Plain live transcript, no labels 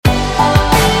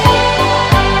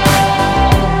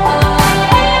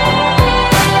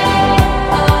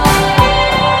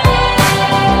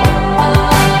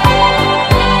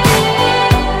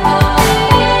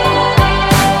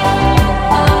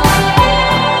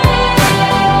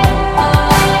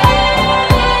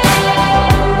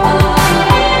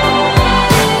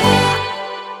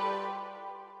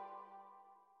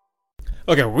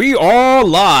Okay, we are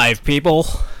live, people.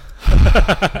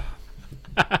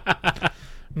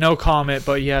 No comment,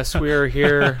 but yes, we are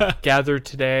here gathered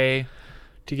today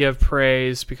to give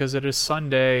praise because it is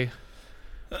Sunday.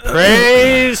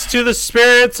 Praise to the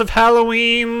spirits of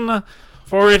Halloween,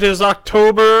 for it is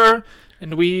October,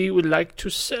 and we would like to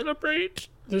celebrate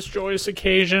this joyous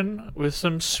occasion with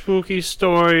some spooky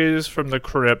stories from the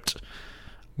crypt,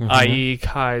 i.e.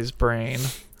 Kai's brain,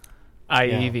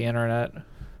 i.e. the internet,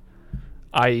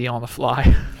 i.e. on the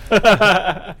fly.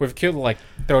 We've killed like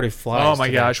 30 flies. Oh my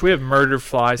today. gosh, we have murdered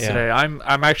flies Yeah. today. I'm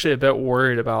actually a bit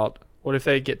worried about what if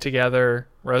they get together,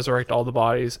 resurrect all the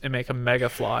bodies, and make a mega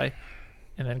fly,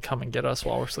 and then come and get us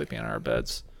while we're sleeping in our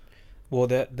beds. Well,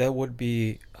 that would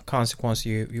be a consequence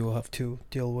you will have to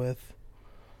deal with.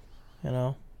 You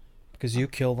know, because you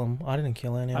kill them. I didn't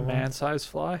kill any A of them. man-sized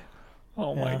fly?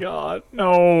 Oh my Yeah. god.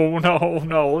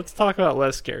 No. Let's talk about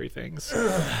less scary things.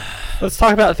 Let's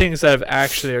talk about things that have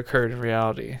actually occurred in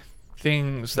reality.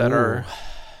 Things that are...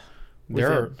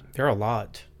 There are a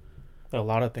lot. There are a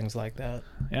lot of things like that.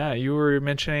 Yeah, you were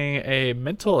mentioning a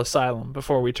mental asylum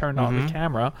before we turned on the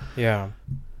camera. Yeah.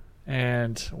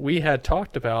 And we had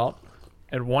talked about,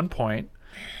 at one point,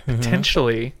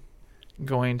 potentially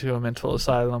going to a mental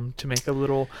asylum to make a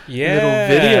little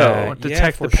video,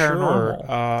 detect the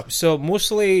paranormal. Sure. So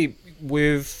mostly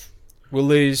we've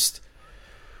released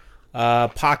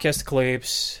podcast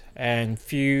clips and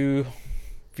few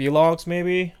vlogs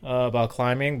maybe about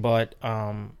climbing, but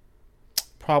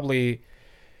probably,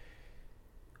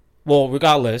 well,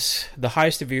 regardless, the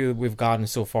highest view we've gotten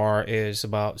so far is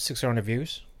about 600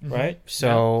 views, right?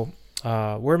 So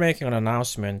we're making an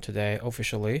announcement today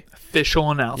officially. Official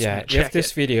announcement. Yeah, Check if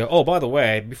this it. video... Oh, by the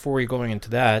way, before we going into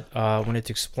that, we need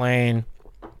to explain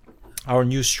our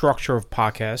new structure of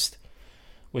podcast,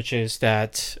 which is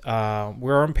that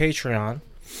we're on Patreon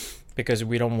because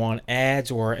we don't want ads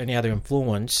or any other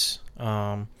influence.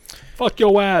 Fuck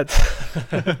your ads.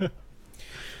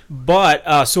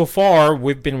 But so far,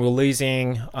 we've been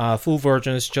releasing full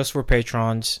versions just for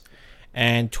patrons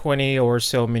and 20 or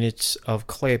so minutes of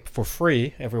clip for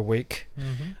free every week.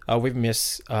 We've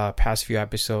missed past few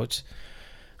episodes.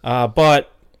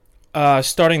 But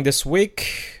starting this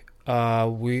week,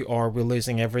 we are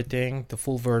releasing everything, the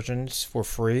full versions, for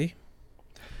free.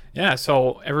 Yeah,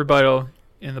 so everybody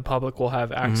in the public will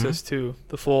have access to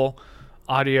the full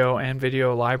audio and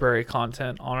video library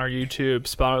content on our YouTube,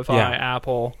 Spotify,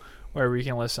 Apple, where you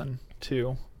can listen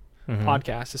to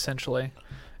podcasts, essentially.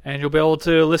 And you'll be able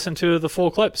to listen to the full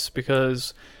clips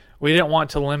because we didn't want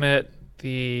to limit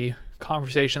the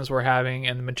conversations we're having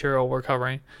and the material we're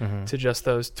covering to just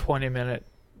those 20-minute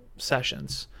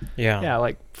sessions. Yeah,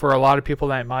 like for a lot of people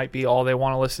that might be all they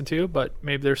want to listen to, but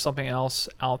maybe there's something else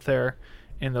out there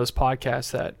in those podcasts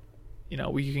that, you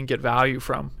know, you can get value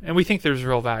from. And we think there's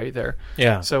real value there.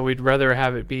 Yeah. So we'd rather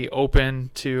have it be open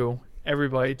to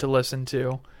everybody to listen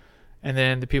to. And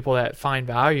then the people that find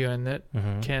value in it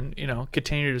can, you know,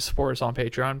 continue to support us on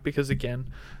Patreon because,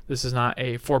 again, this is not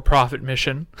a for-profit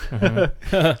mission.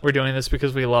 We're doing this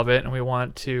because we love it and we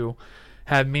want to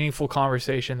have meaningful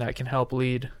conversation that can help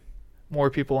lead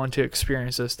more people into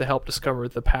experiences to help discover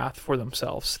the path for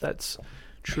themselves that's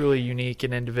truly unique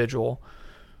and individual.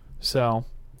 So,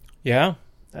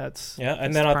 that's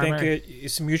and then I think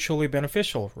it's mutually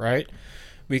beneficial, right?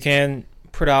 We can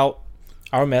put out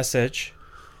our message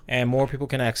and more people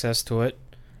can access to it.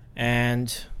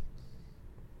 And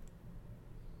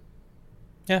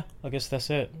yeah, I guess that's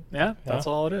it. Yeah, that's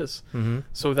all it is.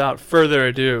 So without further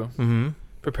ado,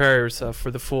 prepare yourself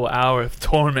for the full hour of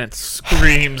torment,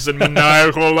 screams, and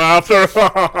maniacal laughter.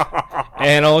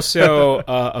 And also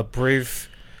a brief,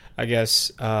 I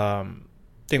guess,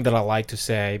 thing that I like to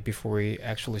say before we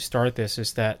actually start this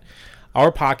is that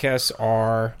our podcasts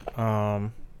are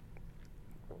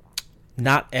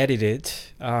not edited,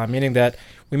 meaning that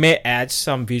we may add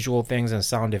some visual things and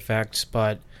sound effects,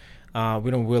 but we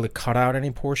don't really cut out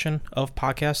any portion of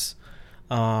podcasts.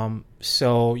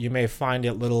 So you may find it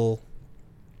a little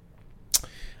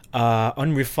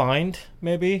unrefined,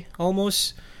 maybe,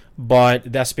 almost.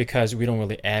 But that's because we don't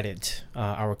really edit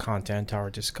our content, our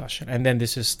discussion. And then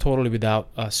this is totally without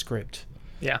a script.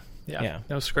 Yeah.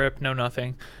 No script, no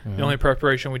nothing. The only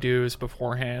preparation we do is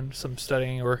beforehand, some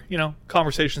studying or, you know,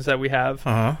 conversations that we have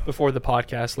before the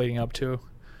podcast leading up to,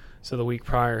 so the week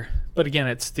prior. But again,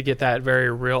 it's to get that very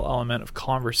real element of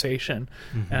conversation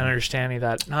and understanding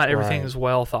that not everything is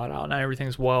well thought out, not everything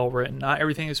is well written, not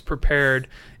everything is prepared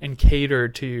and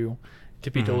catered to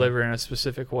be delivered in a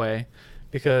specific way.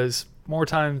 Because more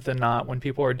times than not, when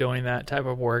people are doing that type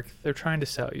of work, they're trying to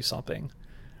sell you something.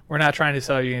 We're not trying to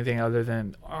sell you anything other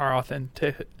than our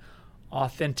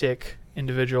authentic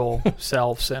individual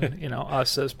selves and, you know,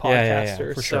 us as podcasters.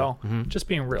 Yeah, for sure. So just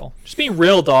being real,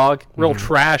 dog. Real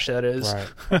trash, that is.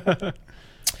 Right.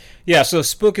 Yeah, so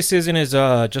spooky season is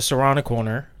just around the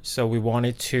corner. So we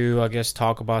wanted to, I guess,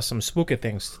 talk about some spooky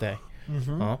things today.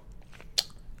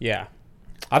 Yeah.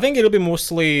 I think it'll be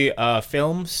mostly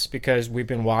films because we've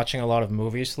been watching a lot of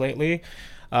movies lately.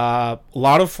 A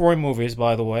lot of foreign movies,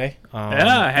 by the way.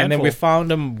 And then we found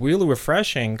them really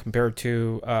refreshing compared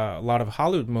to a lot of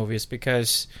Hollywood movies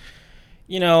because,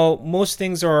 you know, most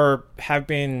things have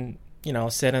been, you know,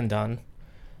 said and done,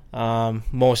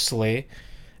 mostly,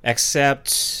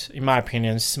 except, in my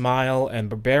opinion, Smile and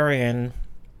Barbarian.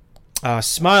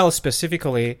 Smile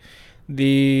specifically,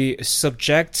 the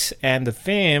subject and the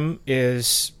theme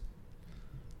is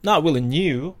not really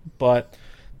new, but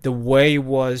the way it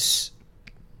was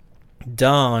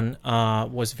done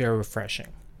was very refreshing.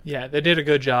 Yeah, they did a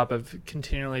good job of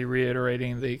continually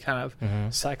reiterating the kind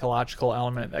of psychological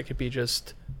element that could be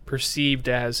just perceived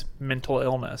as mental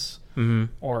illness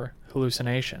or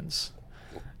hallucinations.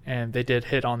 And they did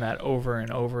hit on that over and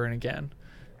over and again.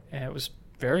 And it was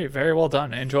very, very well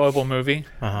done. Enjoyable movie.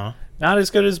 Not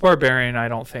as good as Barbarian, I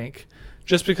don't think.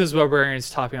 Just because Barbarian's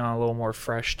topping on a little more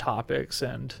fresh topics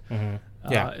and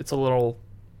it's a little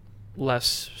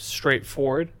less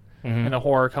straightforward. And the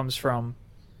horror comes from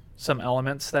some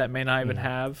elements that may not even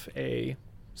have a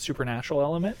supernatural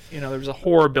element. You know, there's a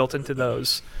horror built into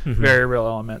those very real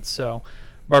elements. So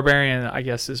Barbarian, I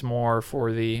guess, is more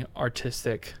for the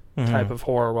artistic type of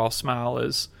horror, while Smile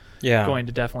is going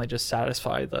to definitely just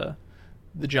satisfy the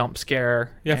jump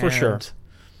scare. Yeah, for sure.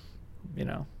 You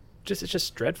know, it's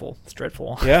just dreadful. It's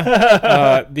dreadful.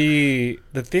 Yeah. The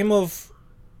theme of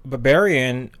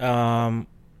Barbarian,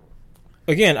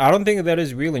 again, I don't think that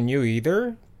is really new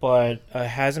either, but it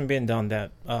hasn't been done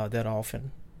that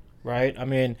often, right? I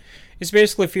mean, it's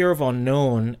basically fear of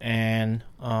unknown and,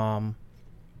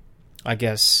 I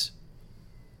guess,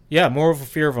 more of a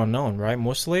fear of unknown, right?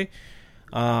 Mostly.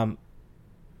 Did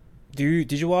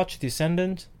you watch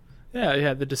Descendant?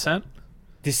 Yeah, The Descent.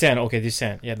 Descent.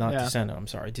 Yeah, not Descendant. I'm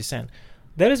sorry, Descent.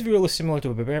 That is really similar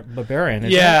to Barbarian.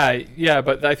 Yeah,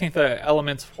 but I think the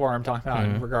elements of horror I'm talking about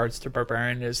in regards to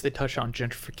Barbarian is they touch on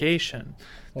gentrification.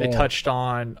 They touched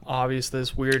on, obviously,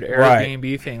 this weird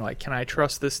Airbnb thing. Like, can I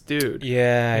trust this dude?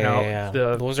 Yeah.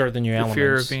 Those are the new elements. The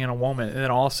fear of being a woman. And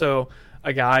then also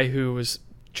a guy who was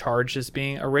charged as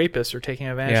being a rapist or taking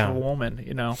advantage of a woman,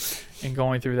 you know, and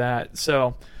going through that.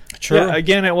 So,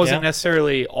 again, it wasn't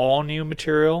necessarily all new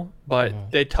material,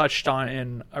 but they touched on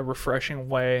in a refreshing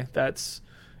way that's,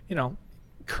 you know,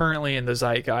 currently in the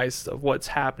zeitgeist of what's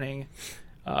happening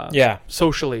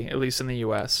socially, at least in the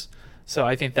U.S. So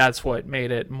I think that's what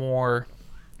made it more,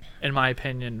 in my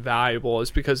opinion, valuable,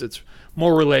 is because it's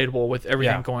more relatable with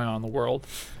everything going on in the world.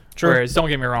 True. Whereas, don't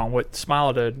get me wrong, what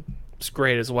Smile did was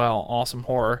great as well, awesome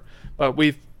horror, but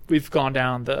we've gone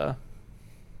down the,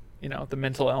 you know, the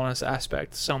mental illness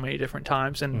aspect so many different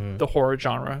times, and the horror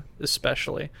genre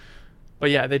especially. But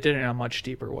yeah, they did it in a much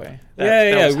deeper way.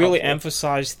 That really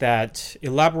emphasized that,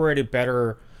 elaborated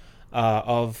better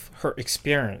of her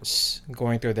experience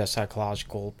going through that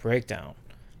psychological breakdown.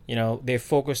 You know, they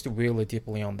focused really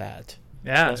deeply on that.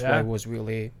 That's why it was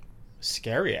really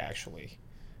scary, actually,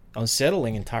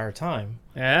 unsettling entire time.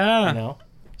 Yeah, you know.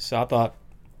 So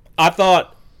I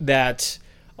thought that,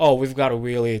 we've got a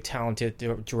really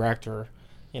talented director,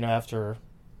 you know, after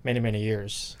many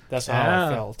years. That's how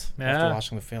I felt after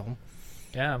watching the film.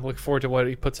 Yeah, I'm looking forward to what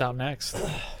he puts out next.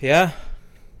 Yeah.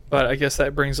 But I guess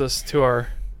that brings us to our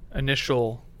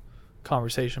initial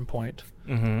conversation point,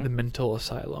 the mental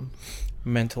asylum.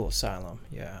 Mental asylum,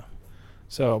 yeah.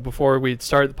 So before we'd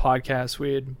started the podcast,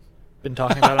 we had been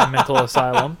talking about a mental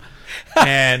asylum.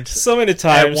 And so many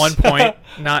times. At one point,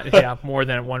 more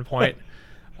than at one point,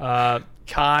 Kai,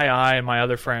 I, and my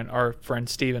other friend, our friend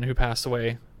Steven, who passed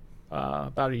away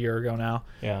about a year ago now.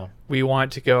 Yeah. We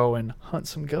wanted to go and hunt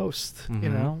some ghosts, you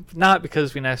know? Not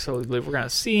because we necessarily believe we're going to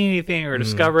see anything or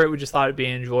discover it. We just thought it'd be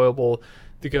enjoyable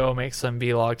to go make some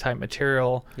vlog type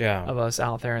material of us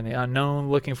out there in the unknown,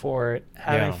 looking for it,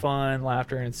 having fun,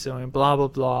 laughter ensuing, blah, blah,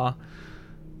 blah.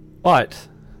 But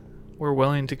we're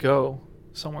willing to go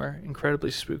somewhere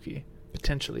incredibly spooky,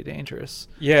 potentially dangerous.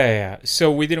 Yeah.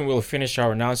 So we didn't really finish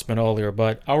our announcement earlier,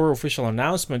 but our official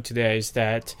announcement today is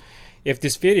that if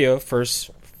this video, first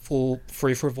full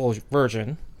free for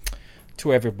version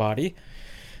to everybody,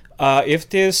 if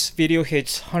this video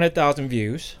hits 100,000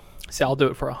 views, see, I'll do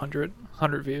it for 100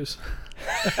 views.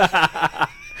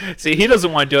 See, he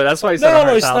doesn't want to do it. That's why he said 100,000.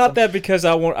 No, it's not that because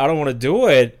I don't want to do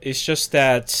it. It's just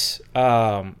that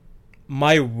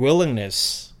my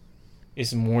willingness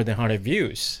is more than 100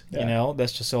 views. Yeah. You know,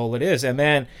 that's just all it is. And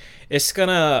then it's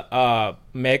gonna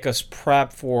make us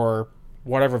prep for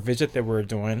whatever visit that we're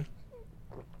doing,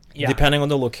 depending on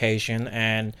the location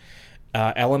and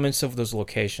elements of those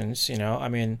locations. You know, I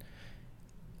mean,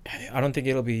 I don't think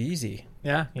it'll be easy.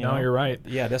 Yeah, know? you're right.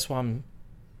 Yeah, that's why I'm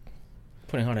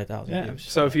putting 100,000 views.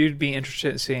 So if you'd be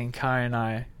interested in seeing Kai and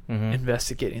I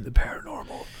investigating the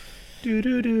paranormal.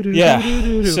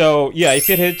 Yeah. So, yeah, if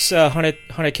it hits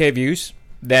 100K views,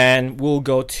 then we'll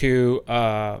go to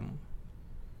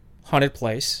Haunted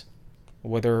Place,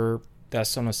 whether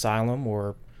that's an asylum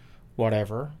or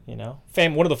whatever, you know.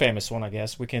 One of the famous one, I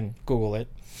guess. We can Google it.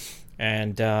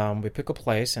 And we pick a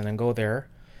place and then go there.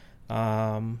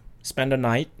 Spend a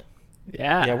night.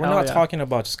 Yeah, we're not talking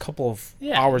about just a couple of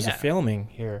hours of filming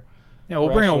here. Yeah,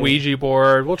 we'll bring a Ouija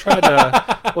board. We'll try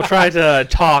to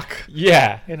talk.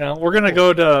 Yeah, you know, we're gonna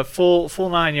go to full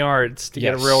 9 yards to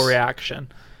get a real reaction.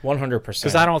 100%.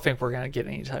 Because I don't think we're gonna get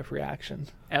any type of reaction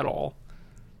at all.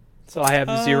 So I have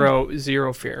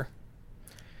zero fear.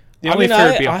 The only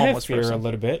fear would be a homeless person. I have fear a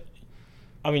little bit.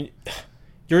 I mean,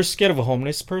 you're scared of a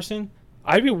homeless person?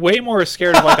 I'd be way more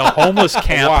scared of like a homeless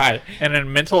camp. Why? And a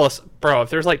mental... Bro, if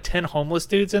there's like 10 homeless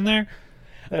dudes in there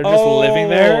that are just living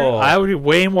there, I would be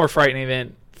way more frightening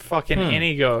than fucking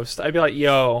any ghost. I'd be like,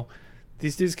 yo,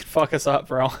 these dudes could fuck us up,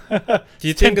 bro. Do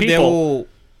you think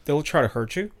they'll try to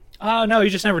hurt you? No, you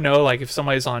just never know. Like if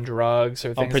somebody's on drugs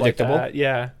or things like that.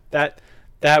 Yeah,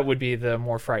 that would be the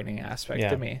more frightening aspect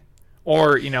to me.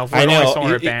 Or, you know, if we're going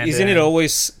somewhere abandoned. Isn't it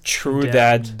always true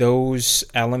that those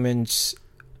elements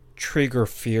trigger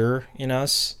fear in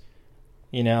us?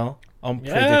 You know,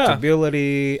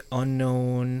 unpredictability,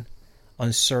 unknown,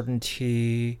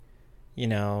 uncertainty, you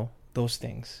know, those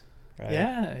things. Right?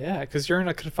 Yeah, because you're in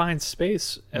a confined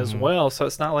space as well, so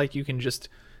it's not like you can just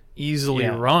easily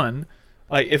run.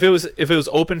 Like if it was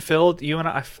open field, you and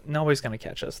I, nobody's gonna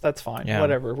catch us. That's fine. Yeah.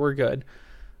 Whatever, we're good.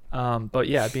 But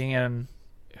yeah, being in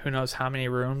who knows how many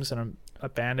rooms in an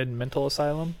abandoned mental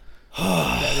asylum,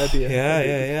 that'd be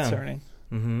concerning.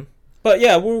 Mm-hmm. But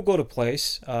yeah, we'll go to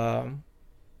place.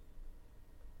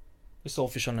 It's all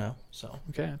official now. So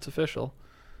okay, it's official.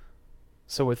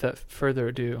 So with further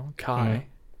ado, Kai,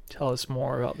 tell us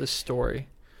more about this story.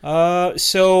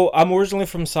 So I'm originally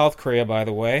from South Korea, by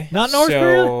the way. Not North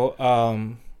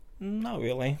Korea? Not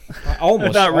really.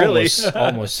 Almost. Not really.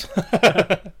 Almost.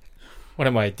 What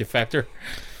am I, a defector?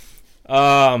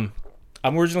 I'm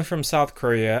originally from South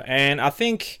Korea, and I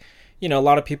think, you know, a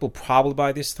lot of people probably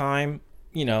by this time,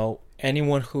 you know,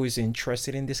 anyone who is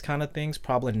interested in this kind of things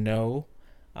probably know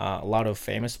a lot of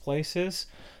famous places.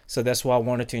 So that's why I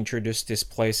wanted to introduce this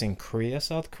place in Korea,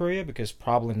 South Korea, because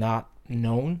probably not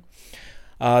known.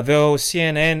 Though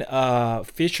CNN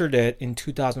featured it in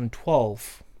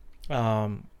 2012,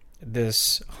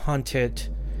 this haunted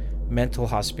mental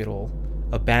hospital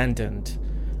abandoned,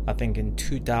 I think in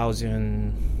the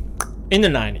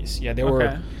 90s. Yeah, they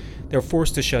were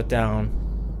forced to shut down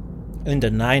in the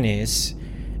 90s,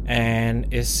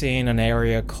 and it's in an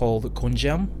area called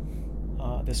Gonjiam.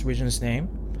 This region's name.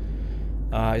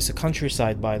 It's a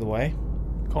countryside, by the way.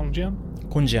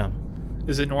 Gonjiam.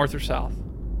 Is it north or south?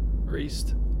 Or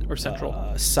east? Or central?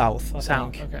 South, I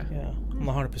South, think. Okay. Yeah, I'm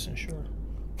not 100% sure.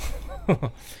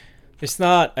 It's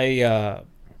not a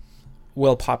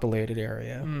well-populated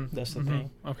area. That's the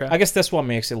thing. Okay. I guess that's what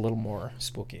makes it a little more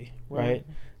spooky, right?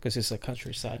 Because it's a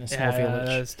countryside and small village.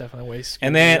 Yeah, it's definitely way spooky.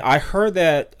 And then I heard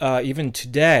that even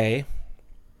today...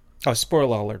 Oh,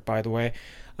 spoiler alert, by the way.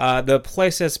 The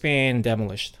place has been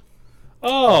demolished.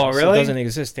 Oh, really? So it doesn't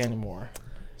exist anymore.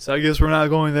 So I guess we're not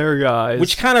going there, guys.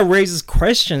 Which kind of raises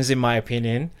questions, in my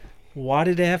opinion. Why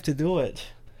did they have to do it?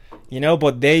 You know,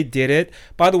 but they did it.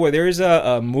 By the way, there is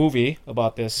a movie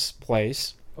about this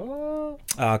place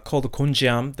called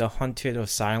Gonjiam, The Haunted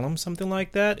Asylum, something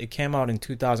like that. It came out in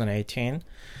 2018.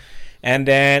 And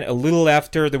then a little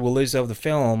after the release of the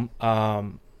film,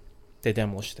 they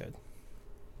demolished it.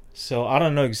 So I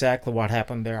don't know exactly what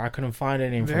happened there. I couldn't find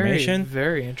any information.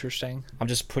 Very, very interesting. I'm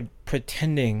just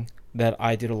pretending that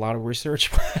I did a lot of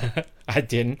research. I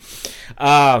didn't.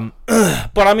 But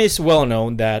I mean, it's well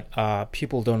known that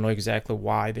people don't know exactly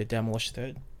why they demolished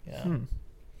it. Yeah.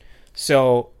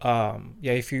 So,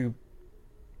 if you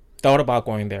thought about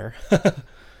going there,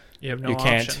 you have no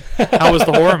option. Can't. How was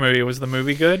the horror movie? Was the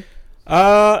movie good?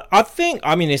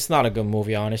 I mean, it's not a good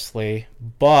movie, honestly,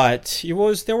 but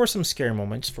there were some scary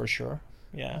moments for sure.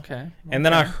 Yeah. Okay. And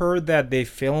then I heard that they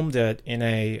filmed it in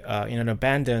an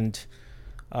abandoned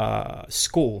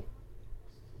school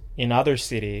in another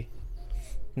city,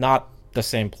 not the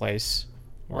same place,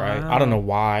 right? Wow. I don't know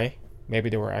why. Maybe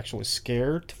they were actually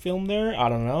scared to film there. I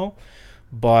don't know.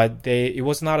 but it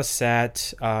was not a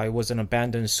set. It was an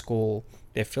abandoned school.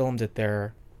 They filmed it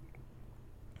there.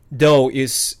 Though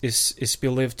is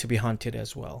believed to be haunted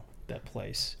as well. That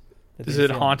place. Is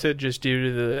it haunted just due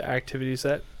to the activities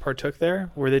that partook there?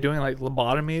 Were they doing like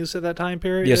lobotomies at that time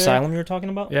period? The asylum you're talking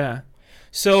about? Yeah.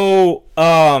 So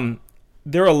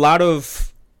there are a lot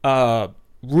of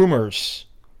rumors.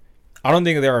 I don't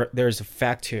think there's a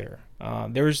fact here.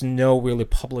 There is no really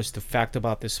published fact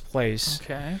about this place.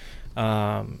 Okay.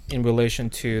 In relation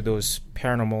to those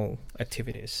paranormal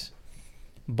activities.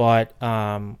 But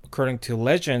according to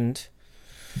legend,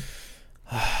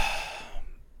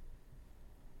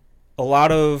 a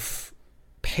lot of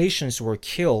patients were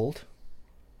killed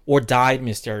or died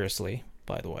mysteriously,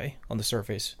 by the way, on the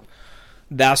surface.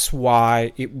 That's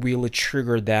why it really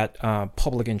triggered that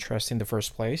public interest in the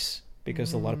first place,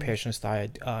 because a lot of patients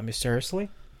died mysteriously.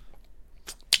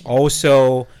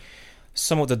 Also,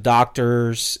 some of the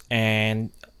doctors and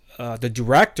the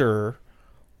director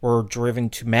were driven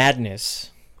to madness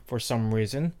for some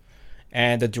reason,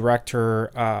 and the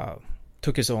director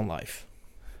took his own life.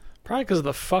 Probably because of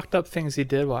the fucked up things he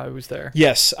did while he was there.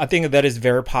 Yes, I think that is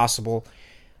very possible.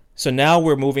 So now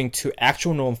we're moving to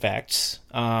actual known facts.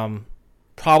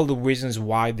 Probably the reasons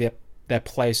why that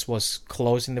place was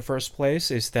closed in the first place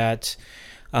is that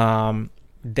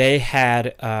they had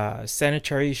a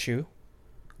sanitary issue,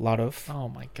 a lot of. Oh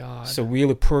my god! So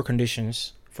really poor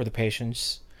conditions for the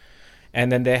patients,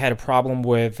 and then they had a problem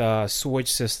with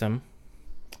sewage system.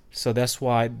 So that's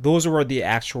why those were the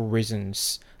actual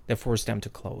reasons that forced them to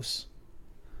close.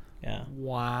 Yeah.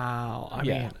 Wow. I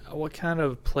mean, what kind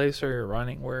of place are you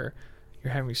running where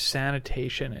you're having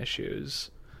sanitation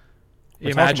issues?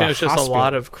 Imagine it's just a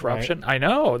lot of corruption. Right? I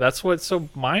know. That's what's so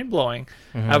mind-blowing.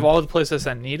 Out of all the places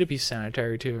that need to be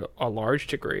sanitary to a large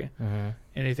degree,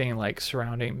 anything like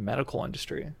surrounding medical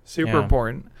industry, super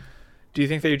important. Do you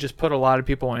think they just put a lot of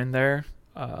people in there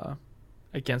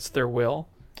against their will?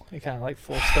 They kind of like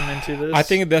forced them into this? I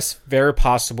think that's very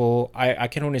possible. I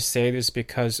can only say this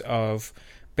because of,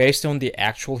 based on the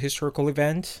actual historical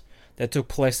event that took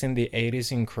place in the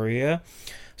 80s in Korea.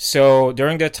 So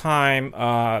during that time,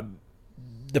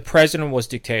 the president was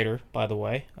dictator, by the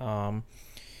way.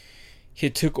 He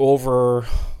took over,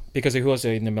 because he was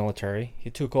in the military, he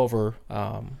took over.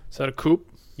 Is that a coup?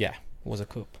 Yeah, it was a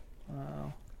coup.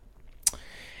 Wow.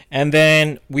 And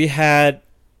then we had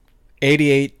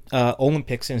 88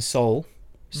 Olympics in Seoul.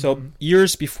 So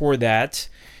years before that,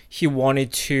 he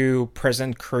wanted to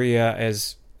present Korea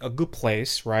as a good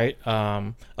place, right?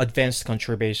 Advanced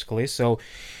country, basically. So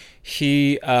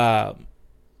he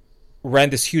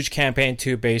ran this huge campaign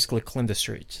to basically clean the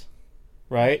streets,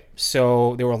 right?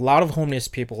 So there were a lot of homeless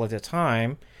people at the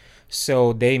time.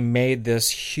 So they made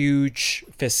this huge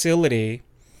facility,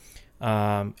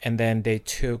 and then they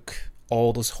took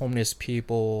all those homeless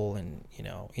people and,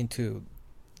 into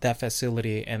that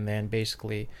facility, and then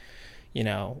basically,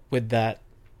 with that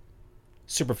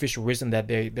superficial reason that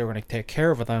they're going to take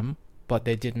care of them, but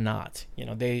they did not.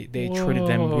 They treated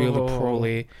them really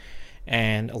poorly,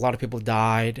 and a lot of people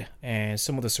died, and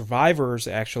some of the survivors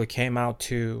actually came out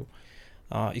to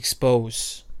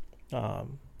expose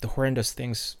the horrendous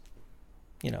things,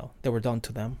 that were done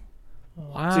to them.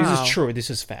 Wow. So this is true. This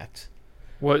is fact.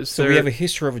 So we have a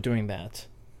history of doing that.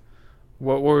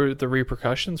 What were the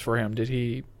repercussions for him? Did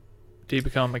he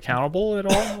become accountable at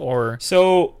all, or?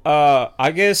 So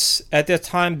I guess at that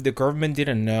time the government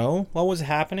didn't know what was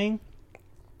happening,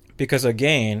 because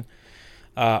again,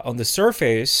 on the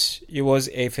surface it was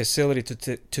a facility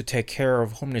to take care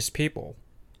of homeless people,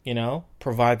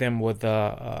 provide them with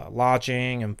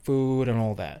lodging and food and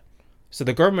all that. So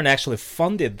the government actually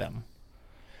funded them.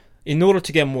 In order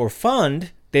to get more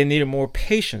fund, they needed more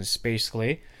patients,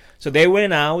 basically. So they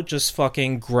went out, just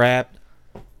fucking grabbed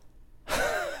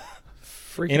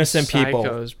innocent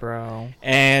people, bro.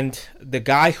 And the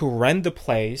guy who ran the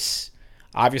place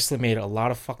obviously made a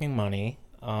lot of fucking money.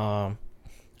 I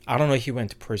don't know if he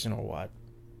went to prison or what.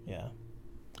 Yeah,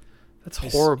 that's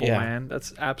horrible, man.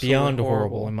 That's absolutely beyond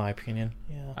horrible, in my opinion.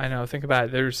 Yeah, I know. Think about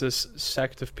it. There's this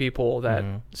sect of people that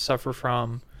suffer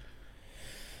from,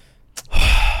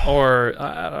 or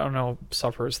I don't know,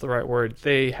 suffer is the right word.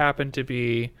 They happen to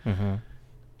be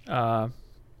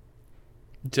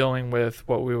dealing with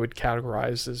what we would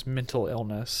categorize as mental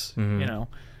illness,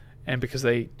 and because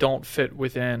they don't fit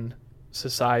within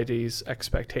society's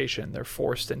expectation, they're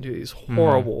forced into these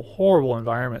horrible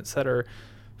environments that are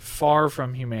far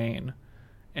from humane,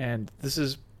 and this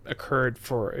has occurred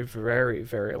for a very,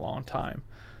 very long time.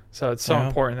 So it's so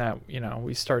important that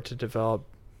we start to develop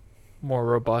more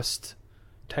robust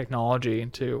technology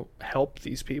to help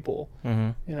these people,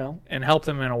 Mm-hmm. you know, and help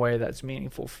them in a way that's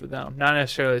meaningful for them. Not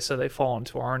necessarily so they fall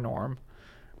into our norm,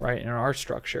 right, in our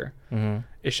structure. Mm-hmm.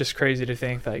 It's just crazy to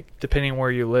think, like, depending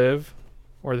where you live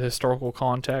or the historical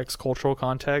context, cultural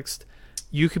context,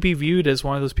 you could be viewed as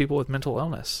one of those people with mental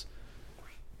illness.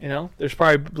 You know, there's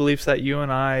probably beliefs that you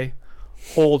and I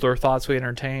hold or thoughts we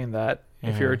entertain that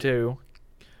if you were to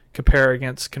compare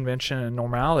against convention and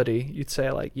normality, you'd say,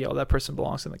 like, yo, that person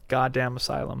belongs in the goddamn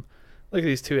asylum. Look at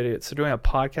these two idiots. They're doing a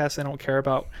podcast. They don't care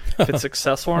about if it's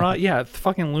successful or not. Yeah, it's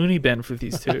fucking loony bin for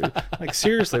these two. Like,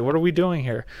 seriously, what are we doing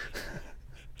here?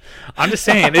 I'm just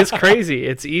saying, it's crazy.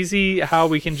 It's easy how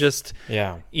we can just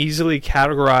easily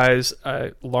categorize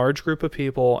a large group of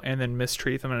people and then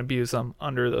mistreat them and abuse them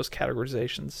under those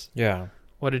categorizations. Yeah.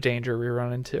 What a danger we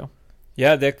run into.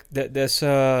 Yeah, there's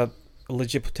a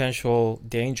legit potential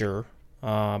danger,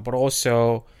 but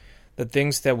also the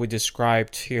things that we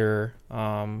described here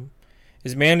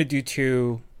is mainly due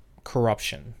to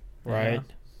corruption, right?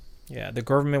 Yeah, the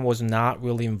government was not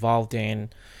really involved in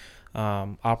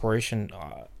operation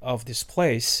of this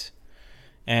place,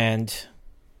 and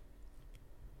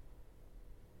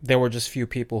there were just few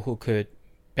people who could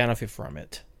benefit from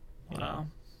it. You know?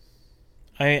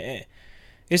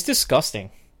 It's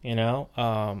disgusting, you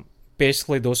know.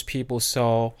 Basically, those people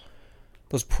saw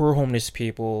those poor homeless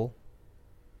people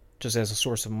just as a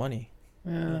source of money.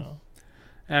 Yeah. You know?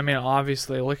 I mean,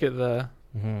 obviously, look at the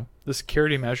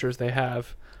security measures they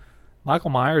have.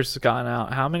 Michael Myers has gotten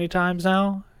out how many times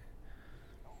now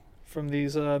from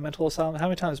these mental asylums? How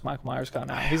many times has Michael Myers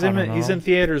gotten out? He's in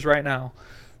theaters right now,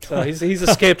 so he's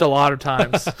escaped a lot of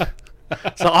times.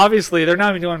 So obviously, they're not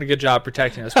even doing a good job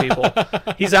protecting those people.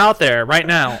 He's out there right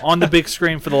now on the big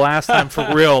screen for the last time,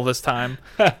 for real this time,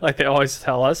 like they always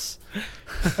tell us.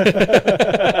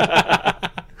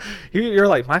 You're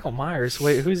like, Michael Myers?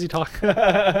 Wait, who's he talking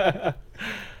about?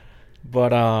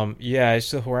 But yeah, it's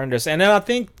so horrendous. And then I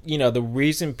think, you know, the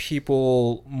reason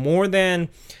people, more than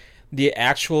the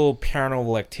actual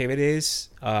paranormal activities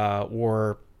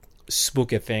or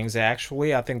spooky things,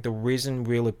 actually, I think the reason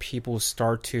really people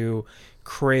start to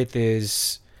create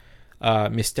these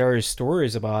mysterious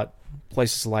stories about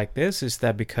places like this is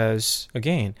that because,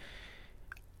 again,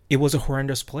 it was a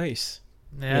horrendous place.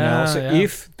 Yeah, you know? So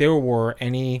if there were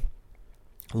any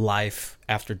life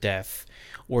after death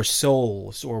or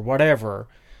souls or whatever,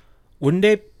 wouldn't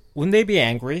they be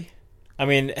angry? I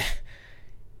mean,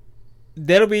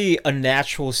 that'll be a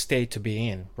natural state to be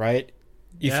in, right?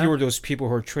 If you were those people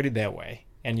who are treated that way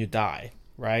and you die,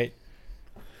 right?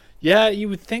 Yeah, you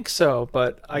would think so,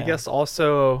 but I guess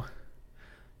also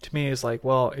to me is like,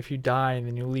 well, if you die and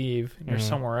then you leave and you're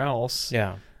somewhere else,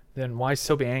 then why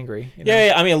still be angry? You know?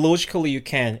 Yeah, I mean, logically you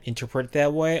can interpret it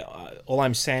that way. All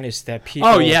I'm saying is that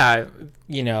people,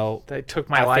 you know, they took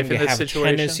my life in this situation.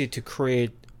 Have a tendency to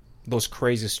create those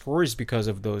crazy stories because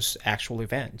of those actual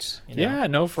events. You know? Yeah,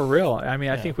 no, for real. I mean,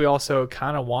 I think we also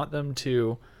kind of want them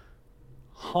to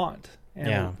haunt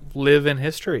and live in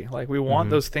history. Like, we want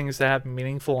those things to have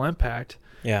meaningful impact.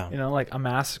 Yeah. You know, like a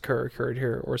massacre occurred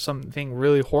here or something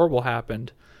really horrible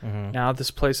happened. Now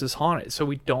this place is haunted, so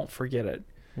we don't forget it.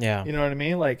 Yeah. You know what I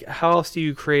mean? Like, how else do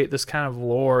you create this kind of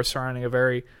lore surrounding a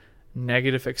very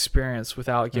negative experience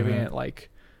without giving it, like,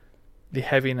 the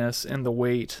heaviness and the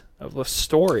weight of the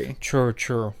story?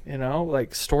 True. You know,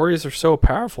 like, stories are so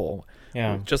powerful.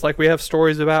 Yeah. Just like we have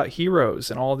stories about heroes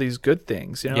and all these good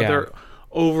things. You know, they're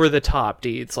over-the-top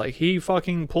deeds. Like, he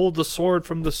fucking pulled the sword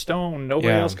from the stone.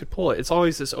 Nobody else could pull it. It's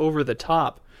always this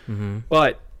over-the-top.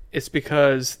 But it's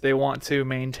because they want to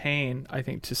maintain, I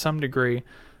think, to some degree,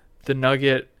 the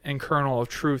nugget and kernel of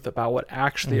truth about what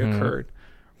actually occurred,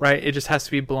 right? It just has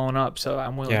to be blown up so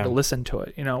I'm willing to listen to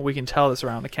it. You know, we can tell this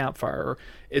around the campfire, or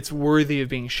it's worthy of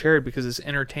being shared because it's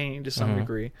entertaining to some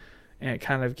degree, and it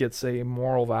kind of gets a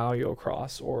moral value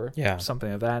across or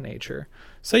something of that nature.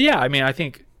 So, yeah, I mean,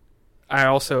 I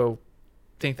also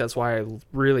think that's why I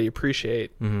really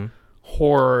appreciate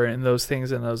horror and those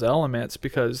things and those elements,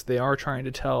 because they are trying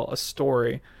to tell a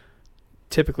story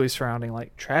typically surrounding,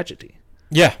 like, tragedy.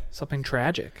 Yeah. Something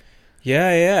tragic. Yeah.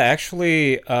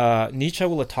 Actually, Nietzsche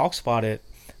will talks about it,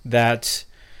 that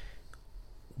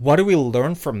what do we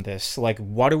learn from this? Like,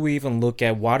 what do we even look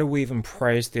at? Why do we even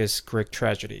praise this Greek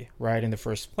tragedy, right, in the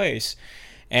first place?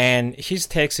 And his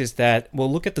text is that,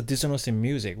 well, look at the dissonance in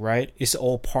music, right? It's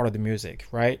all part of the music,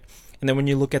 right? And then when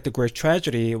you look at the Greek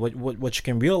tragedy, what you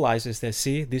can realize is that,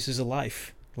 see, this is a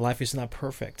life. Life is not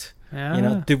perfect. Yeah. You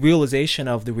know, the realization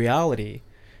of the reality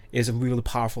is a really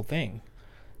powerful thing.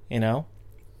 You know,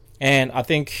 and I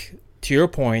think, to your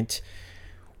point,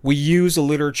 we use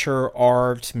literature,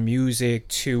 art, music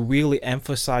to really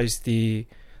emphasize the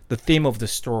the theme of the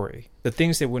story, the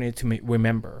things that we need to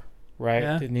remember, right?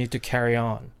 Yeah. They need to carry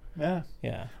on. Yeah.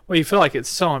 Yeah. Well, you feel like it's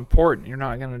so important. You're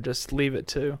not going to just leave it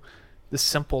to the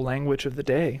simple language of the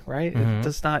day, right? Mhm.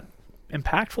 It's not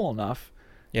impactful enough.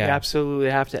 Yeah. You absolutely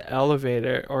have to elevate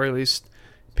it, or at least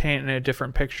paint in a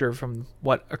different picture from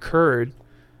what occurred,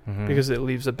 Mhm. because it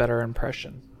leaves a better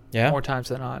impression yeah. more times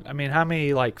than not. I mean, how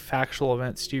many like factual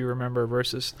events do you remember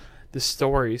versus the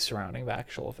stories surrounding the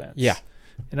actual events? Yeah.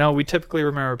 You know, we typically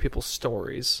remember people's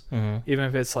stories, Mhm. even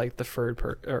if it's like the first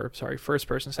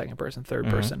person, second person, third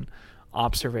Mhm. person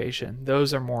observation.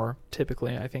 Those are more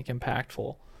typically, I think,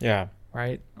 impactful, Yeah.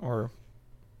 right? Or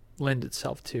lend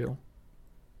itself to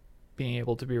being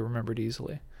able to be remembered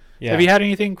easily. Yeah. Have you had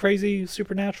anything crazy,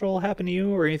 supernatural happen to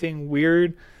you, or anything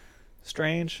weird,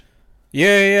 strange?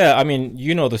 Yeah. I mean,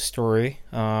 you know the story.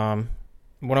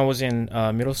 When I was in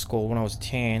middle school, when I was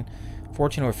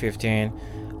 14 or 15,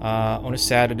 on a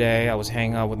Saturday, I was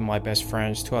hanging out with my best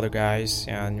friends, 2 other guys,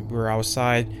 and we were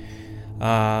outside.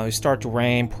 It started to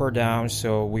rain, pour down,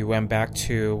 so we went back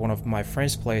to one of my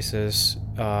friends' places,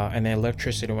 and the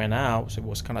electricity went out, so it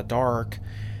was kind of dark,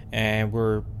 and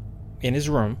we're in his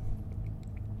room.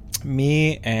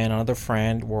 Me and another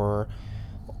friend were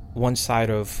one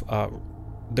side of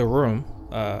the room,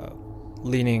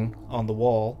 leaning on the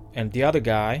wall, and the other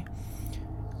guy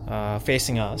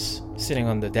facing us, sitting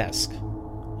on the desk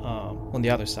on the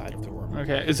other side of the room.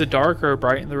 Okay. Is it dark or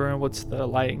bright in the room? What's the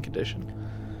lighting condition?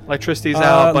 Electricity's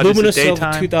out, but luminous is it of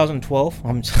daytime? 2012.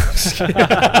 I'm just kidding.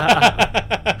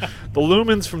 The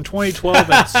lumens from 2012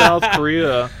 in South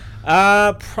Korea.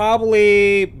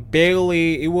 Probably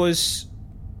barely. It was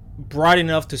bright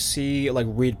enough to see, like,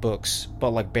 read books, but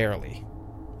like barely.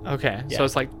 Okay, Yeah. so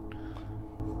it's like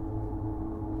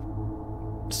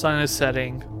sun is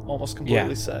setting, almost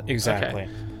completely set. Exactly.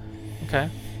 Okay.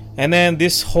 And then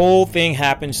this whole thing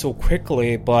happened so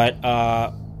quickly, but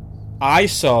I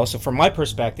saw, so from my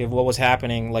perspective, what was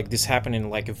happening, like this happened in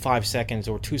like 5 seconds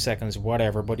or 2 seconds,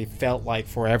 whatever, but it felt like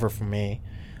forever for me.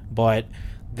 But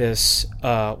this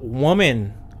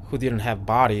woman who didn't have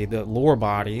body, the lower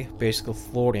body, basically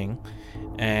floating,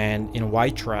 and in a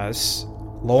white dress,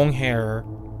 long hair,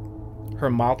 her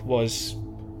mouth was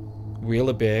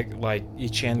really big, like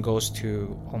each end goes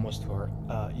to almost to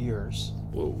her ears.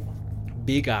 Whoa.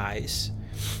 Big eyes,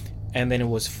 and then it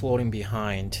was floating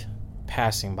behind,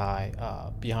 passing by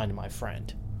behind my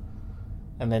friend,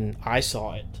 and then I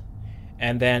saw it,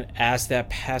 and then as that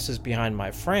passes behind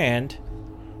my friend,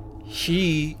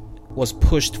 he was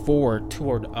pushed forward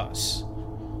toward us,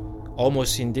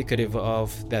 almost indicative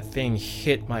of that thing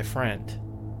hit my friend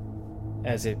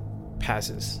as it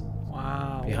passes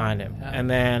Wow. behind him. Yeah. And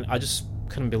then I just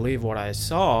couldn't believe what I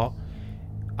saw.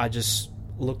 I just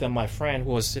looked at my friend who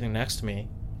was sitting next to me,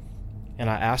 and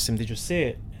I asked him, "Did you see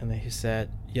it?" And then he said,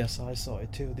 "Yes, I saw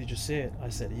it too. Did you see it?" I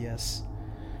said, "Yes."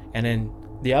 And then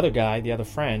the other guy, the other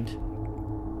friend,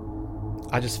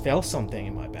 I just felt something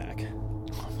in my back.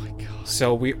 Oh my god.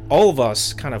 So all of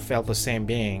us kind of felt the same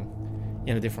being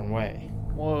in a different way.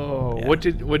 Whoa. Yeah.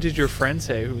 What did your friend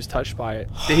say who was touched by it?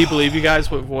 Did he believe you guys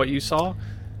with what you saw?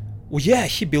 Well, yeah,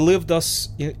 he believed us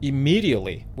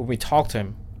immediately when we talked to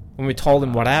him, when we told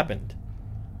him what happened.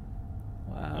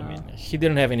 Wow. I mean, he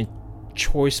didn't have any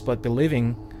choice but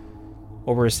believing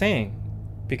what we're saying,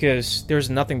 because there's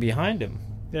nothing behind him.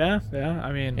 Yeah.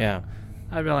 I mean, Yeah.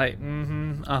 I'd be like,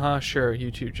 sure, you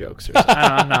two jokesters.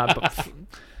 I'm not. But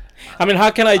I mean, how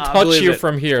can I touch believe you it.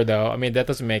 from here, though? I mean, that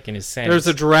doesn't make any sense. there's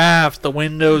a draft. The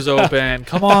window's open.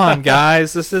 Come on,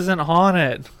 guys. This isn't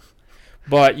haunted.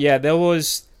 But yeah, that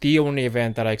was the only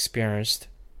event that I experienced.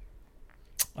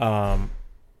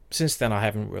 Since then, I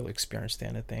haven't really experienced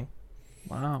anything.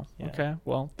 Wow. Yeah. Okay.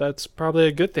 Well, that's probably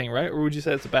a good thing, right? Or would you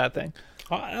say it's a bad thing?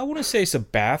 I wouldn't say it's a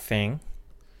bad thing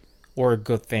or a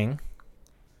good thing.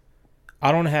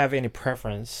 I don't have any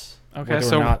preference. Okay, whether or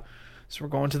so not. we're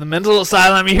going to the mental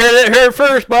asylum. You heard it here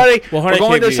first, buddy. Well, we're 100K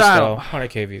going to views, asylum. though.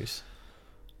 100K views.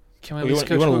 Can we You at least want-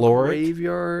 go you to wanna a lower it?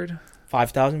 graveyard?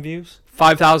 5,000 views?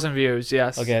 5,000 views,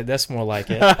 yes. Okay, that's more like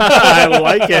it. I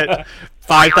like it.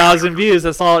 5,000 views.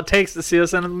 That's all it takes to see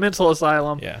us in a mental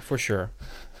asylum. Yeah, for sure.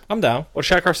 I'm down. We'll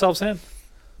check ourselves in.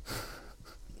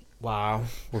 Wow.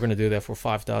 We're going to do that for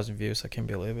 5,000 views. I can't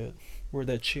believe it. We're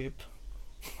that cheap.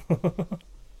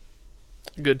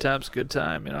 Good time's good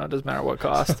time. You know, it doesn't matter what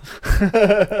cost.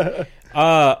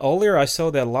 Earlier I saw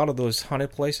that a lot of those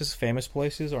haunted places, famous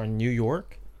places, are in New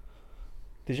York.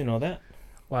 Did you know that?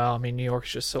 Well, I mean, New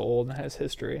York's just so old and has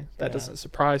history. That Yeah. doesn't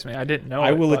surprise me. I didn't know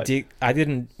I it.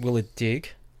 didn't really dig,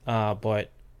 but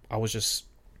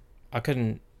I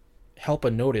couldn't help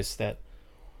but notice that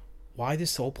why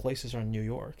these old places are in New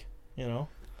York, you know?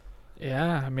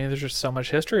 Yeah, I mean, there's just so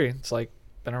much history. It's like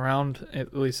been around,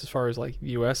 at least as far as like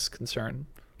the U.S. is concerned.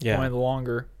 Yeah. One of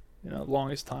the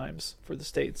longest times for the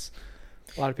states.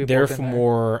 A lot of people. There have for been there.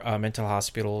 more mental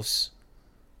hospitals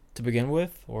to begin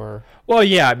with, or Well,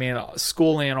 yeah, I mean,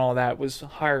 schooling and all that was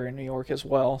higher in New York as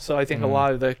well. So I think a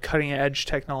lot of the cutting edge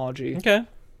technology, okay.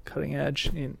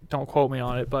 don't quote me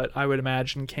on it, but I would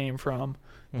imagine came from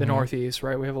the Northeast,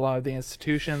 right? We have a lot of the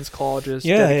institutions, colleges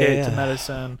dedicated to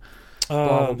medicine.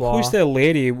 Blah, blah, blah. Who's that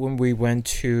lady when we went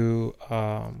to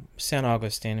San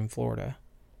Augustine in Florida?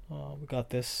 We got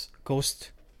this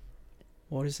ghost.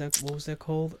 What is that? What was that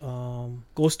called?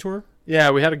 Ghost tour.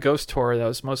 Yeah, we had a ghost tour that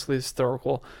was mostly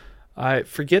historical. I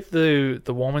forget the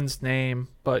woman's name,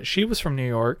 but she was from New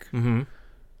York. Mm-hmm.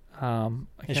 And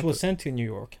she was sent to New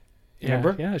York. Yeah,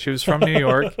 Remember? Yeah, she was from New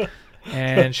York,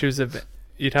 and she was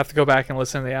you'd have to go back and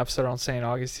listen to the episode on St.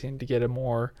 Augustine to get a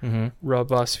more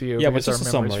robust view. Yeah, because but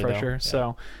just a our memory's summary, fresher. though. Yeah.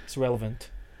 So It's relevant.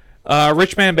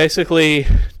 Rich man basically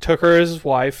took her as his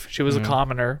wife. She was a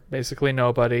commoner, basically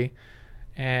nobody,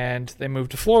 and they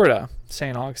moved to Florida,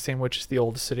 St. Augustine, which is the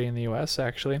oldest city in the U.S.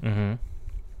 actually. Mm-hmm.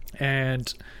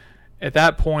 And at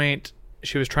that point,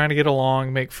 she was trying to get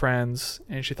along, make friends,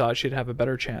 and she thought she'd have a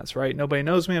better chance, right? Nobody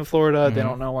knows me in Florida. They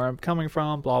don't know where I'm coming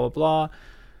from, blah, blah, blah.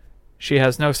 She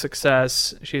has no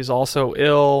success. She's also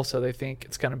ill, so they think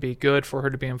it's going to be good for her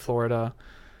to be in Florida.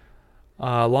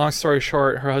 Long story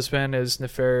short, her husband is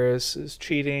nefarious, is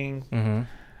cheating,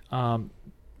 and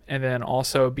then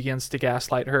also begins to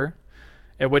gaslight her,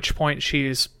 at which point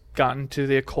she's gotten to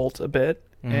the occult a bit,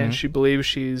 and she believes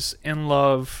she's in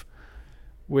love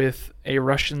with a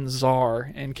Russian czar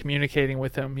and communicating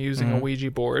with him using a Ouija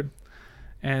board.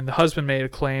 And the husband made a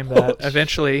claim that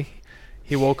eventually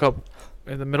he woke up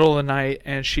in the middle of the night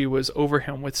and she was over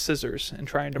him with scissors and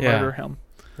trying to murder him.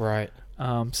 Right.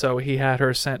 So he had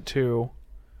her sent to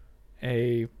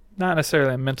not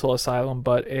necessarily a mental asylum,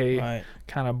 but a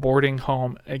kind of boarding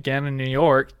home again in New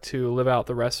York to live out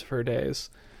the rest of her days.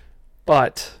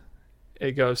 But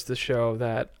it goes to show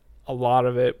that a lot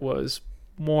of it was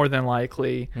more than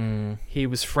likely he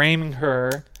was framing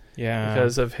her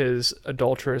because of his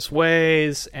adulterous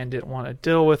ways and didn't want to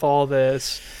deal with all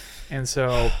this. And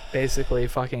so basically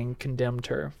fucking condemned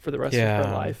her for the rest of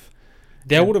her life.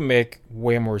 That would make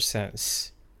way more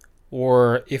sense.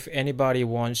 Or if anybody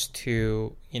wants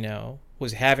to,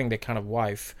 was having that kind of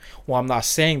wife, well, I'm not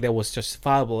saying that was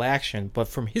justifiable action, but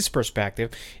from his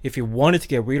perspective, if he wanted to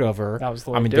get rid of her,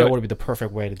 that would be the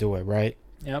perfect way to do it, right?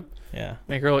 Yep. Yeah.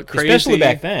 Make her look crazy. Especially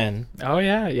back then. Oh,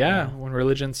 yeah. When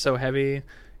religion's so heavy.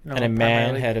 And a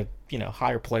man had a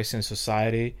higher place in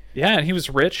society. Yeah, and he was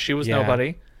rich. She was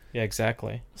nobody. Yeah,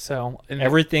 exactly. So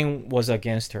everything was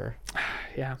against her.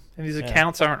 Yeah, and these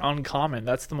accounts aren't uncommon.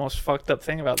 That's the most fucked up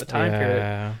thing about the time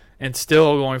period. And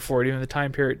still going forward, even the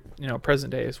time period,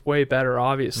 present day is way better,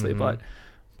 obviously. But,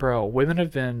 bro, women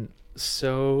have been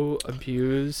so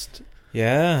abused.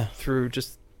 Yeah. Through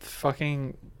just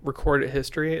fucking recorded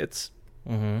history. It's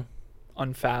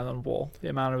unfathomable the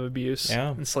amount of abuse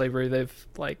and slavery they've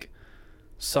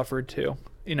suffered to,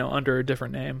 under a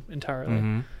different name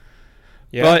entirely.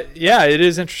 Yeah. But yeah, it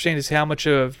is interesting to see how much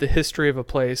of the history of a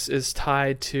place is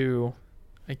tied to,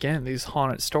 again, these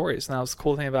haunted stories. And that was the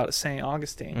cool thing about St.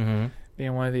 Augustine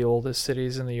being one of the oldest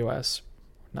cities in the U.S.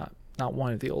 Not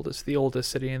one of the oldest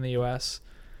city in the U.S.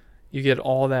 You get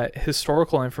all that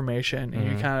historical information and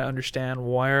you kind of understand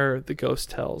where the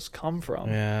ghost tales come from.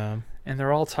 Yeah. And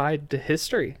they're all tied to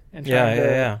history and trying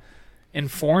to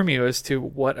inform you as to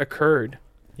what occurred.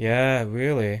 Yeah,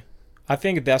 really. I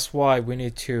think that's why we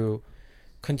need to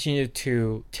continue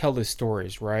to tell the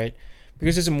stories, right?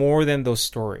 Because it's more than those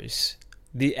stories.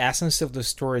 The essence of the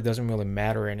story doesn't really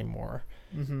matter anymore.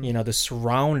 The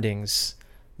surroundings,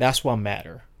 that's what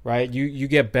matter, right? You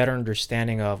get better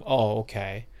understanding of,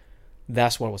 okay,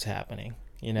 that's what was happening,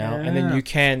 and then you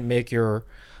can make your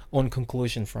own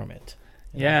conclusion from it.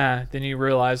 Yeah, then you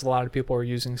realize a lot of people are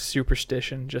using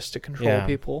superstition just to control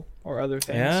people or other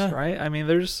things, right? I mean,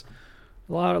 there's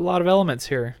a lot of elements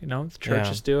here. The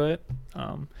churches do it.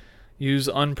 Use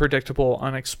unpredictable,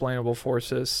 unexplainable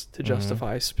forces to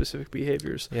justify specific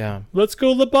behaviors. Yeah, let's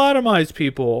go lobotomize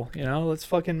people. Let's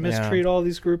fucking mistreat all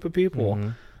these group of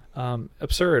people.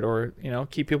 Absurd, or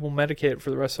keep people medicated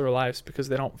for the rest of their lives because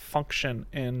they don't function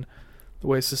in the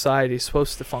way society is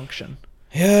supposed to function.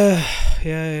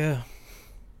 Yeah.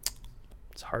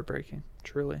 It's heartbreaking,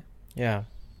 truly. Yeah.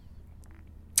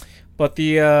 But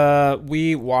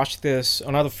we watched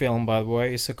another film, by the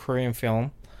way. It's a Korean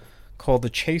film called The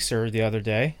Chaser the other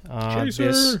day.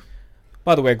 Chaser!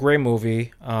 By the way, great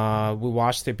movie. We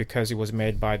watched it because it was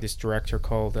made by this director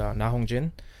called Na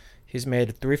Hong-jin. He's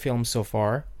made 3 films so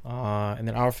far, and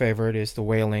then our favorite is The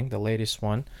Wailing, the latest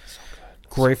one. So good.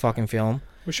 Great fucking film.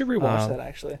 We should rewatch that,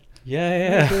 actually.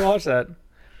 Yeah. We should watch that.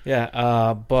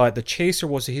 Yeah, but The Chaser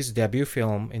was his debut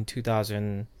film in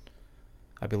 2000,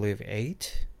 I believe,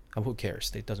 8. Who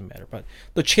cares? It doesn't matter. But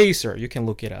The Chaser, you can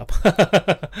look it up.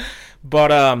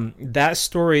 But that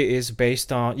story is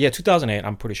based on 2008.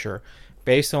 I'm pretty sure,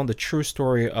 based on the true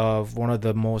story of one of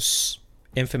the most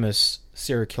infamous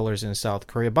serial killers in South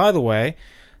Korea. By the way,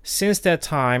 since that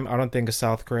time, I don't think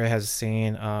South Korea has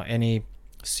seen any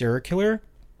serial killer.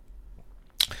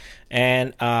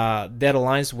 And that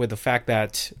aligns with the fact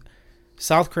that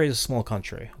South Korea is a small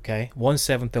country, okay?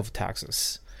 1/7 of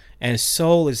Texas. And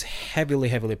Seoul is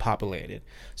heavily populated.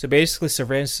 So basically,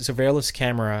 surveillance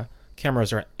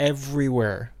cameras are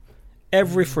everywhere.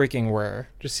 Every freaking where.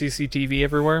 Just CCTV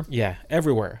everywhere? Yeah,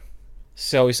 everywhere.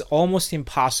 So it's almost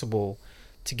impossible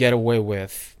to get away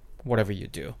with whatever you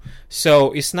do.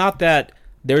 So it's not that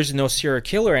there's no serial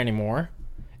killer anymore.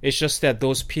 It's just that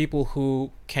those people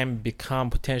who can become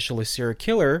potentially serial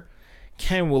killer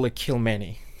can really kill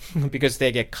many because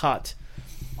they get caught.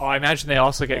 Oh, I imagine they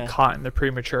also get caught in the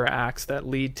premature acts that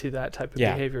lead to that type of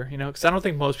behavior. You know, because I don't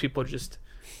think most people just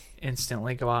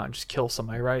instantly go out and just kill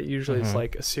somebody, right? Usually it's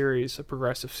like a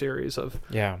progressive series of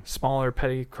smaller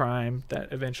petty crime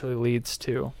that eventually leads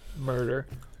to murder.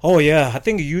 Oh, yeah. I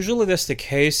think usually that's the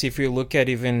case if you look at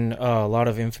even a lot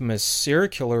of infamous serial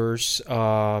killers.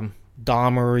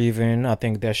 Dahmer even, I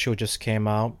think that show just came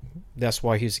out. That's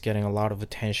why he's getting a lot of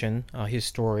attention, his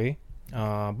story.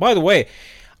 By the way,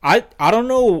 I don't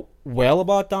know well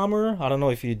about Dahmer. I don't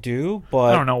know if you do,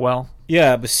 but... I don't know well.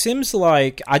 Yeah, but seems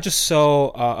like I just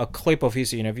saw a clip of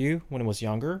his interview when he was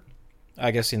younger, I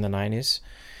guess in the 90s.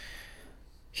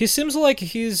 He seems like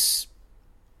he's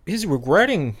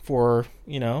regretting for,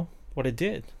 what he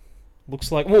did.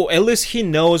 Looks like... Well, at least he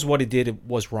knows what he did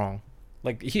was wrong.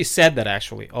 Like, he said that,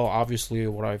 actually. Oh, obviously,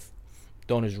 what I've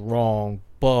done is wrong,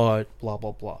 but blah,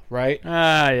 blah, blah, right?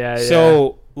 Yeah.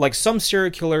 So, like, some serial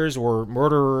killers or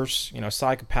murderers,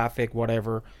 psychopathic,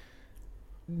 whatever,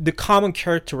 the common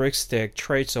characteristic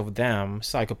traits of them,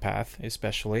 psychopath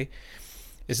especially,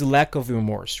 is lack of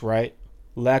remorse, right?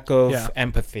 Lack of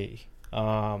empathy.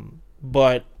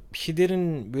 But he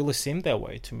didn't really seem that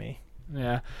way to me.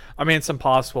 Yeah, I mean, it's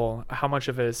impossible. How much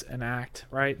of it is an act,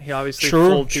 right? He obviously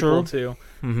fooled people to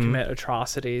commit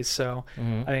atrocities. So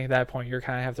I think at that point, you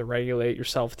kind of have to regulate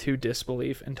yourself to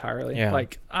disbelief entirely. Yeah.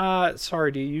 Like,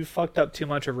 sorry, dude, you fucked up too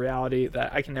much of reality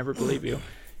that I can never believe you,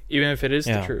 even if it is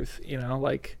the truth.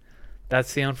 Like,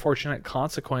 that's the unfortunate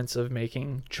consequence of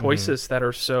making choices that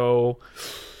are so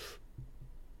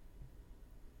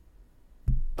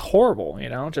horrible.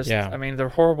 I mean, they're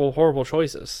horrible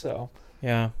choices. So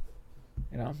yeah.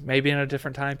 Maybe in a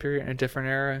different time period, in a different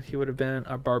era, he would have been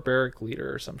a barbaric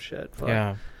leader or some shit.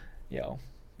 But, you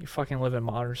fucking live in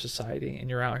modern society and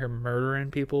you're out here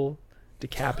murdering people,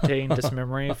 decapitating,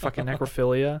 dismembering, fucking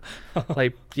necrophilia.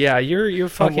 Like, yeah, you're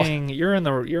fucking, you're in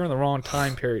the wrong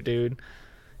time period, dude.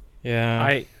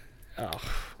 Yeah.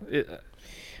 It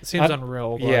seems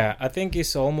unreal. But. Yeah, I think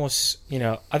it's almost,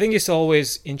 I think it's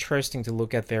always interesting to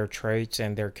look at their traits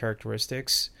and their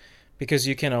characteristics. Because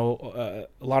you can, a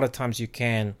lot of times you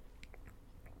can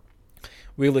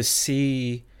really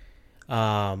see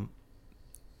the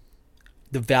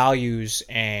values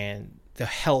and the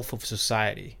health of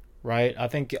society, right? I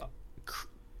think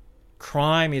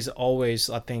crime is always,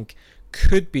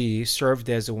 could be served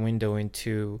as a window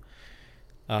into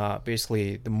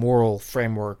basically the moral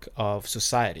framework of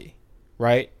society,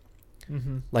 right?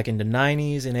 Like in the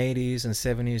 90s and 80s and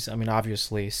 70s, I mean,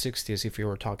 obviously 60s, if you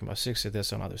were talking about 60s,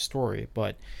 that's another story.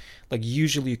 But like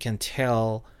usually you can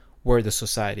tell where the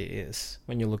society is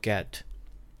when you look at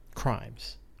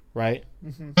crimes, right?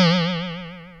 Like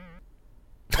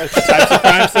the types of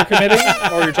crimes they're committing?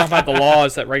 Or you're talking about the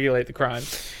laws that regulate the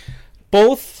crimes?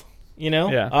 Both,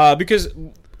 Yeah. Because,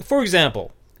 for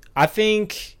example, I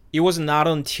think it was not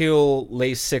until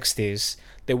late 60s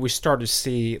that we started to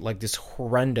see like this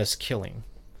horrendous killing,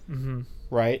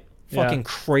 right? Fucking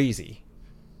crazy,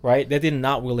 right? That did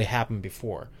not really happen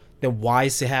before. Then why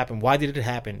is it happen? Why did it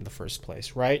happen in the first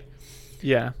place, right?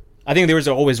 Yeah. I think there is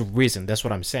always a reason. That's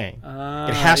what I'm saying.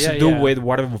 It has to do with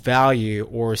whatever value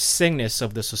or sickness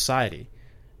of the society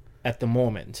at the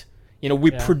moment. We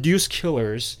produce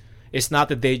killers. It's not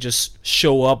that they just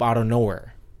show up out of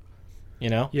nowhere,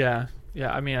 Yeah.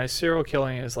 I mean, serial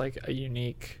killing is like a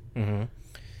unique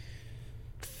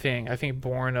thing. I think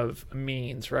born of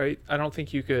means, right? I don't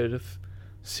think you could have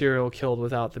serial killed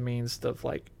without the means of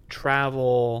like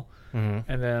travel and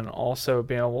then also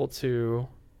being able to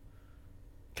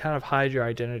kind of hide your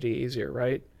identity easier,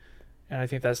 right? and I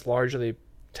think that's largely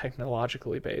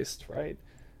technologically based, right?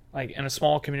 Like in a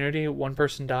small community, one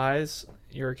person dies,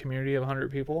 you're a community of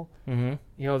 100 people, Mm-hmm.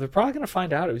 they're probably going to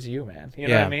find out it was you, man. You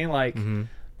know what I mean? Like Mm-hmm.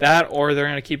 that, or they're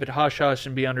going to keep it hush-hush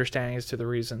and be understanding as to the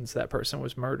reasons that person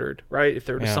was murdered, right? If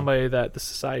there was somebody that the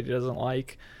society doesn't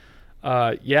like.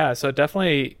 So it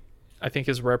definitely, I think,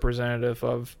 is representative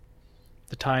of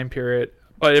the time period.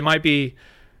 But it might be,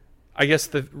 I guess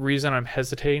the reason I'm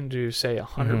hesitating to say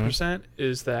 100%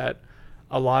 is that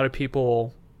a lot of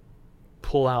people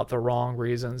pull out the wrong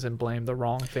reasons and blame the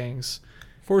wrong things.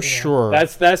 For sure.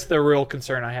 That's the real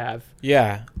concern I have.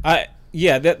 Yeah.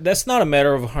 That's not a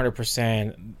matter of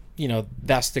 100%.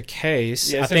 That's the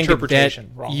case. Yeah, it's I think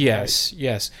interpretation wrong. Yes, right?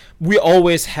 Yes. We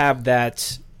always have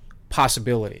that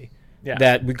possibility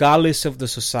that regardless of the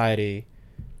society,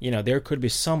 there could be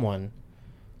someone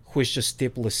who is just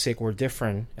deeply sick or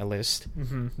different, at least,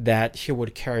 that he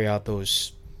would carry out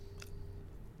those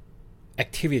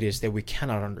activities that we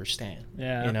cannot understand.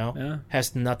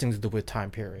 Has nothing to do with time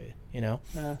period.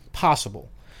 Possible.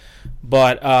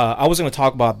 But I was going to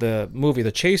talk about the movie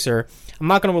The Chaser. I'm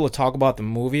not going to really talk about the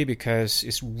movie because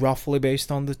it's roughly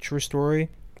based on the true story,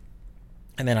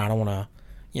 and then I don't want to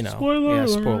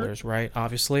spoilers, right?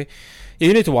 Obviously,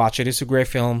 you need to watch it. It's a great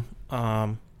film.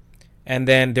 And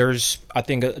then there's, I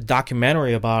think, a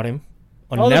documentary about him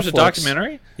on Netflix. There's a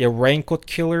documentary? Yeah, Raincoat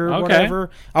Killer or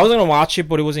whatever. I was going to watch it,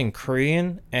 but it was in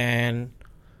Korean. And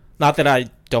not that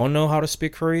I don't know how to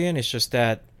speak Korean. It's just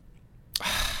that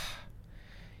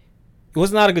it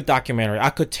was not a good documentary.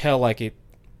 I could tell, like, it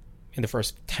in the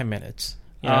first 10 minutes.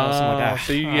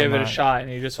 So you gave it a shot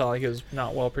and you just felt like it was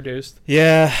not well produced?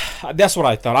 Yeah, that's what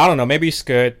I thought. I don't know. Maybe it's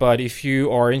good, but if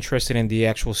you are interested in the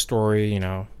actual story,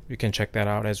 you can check that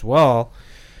out as well.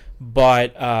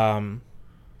 But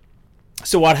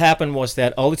so what happened was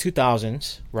that early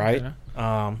 2000s, right?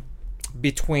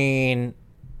 Between,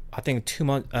 I think, 2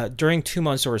 months, during 2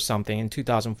 months or something in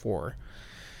 2004,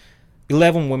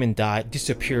 11 women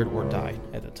disappeared or died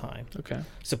at the time. Okay.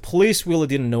 So police really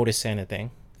didn't notice anything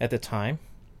at the time,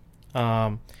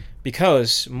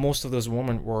 because most of those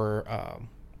women were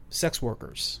sex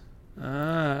workers.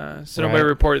 So nobody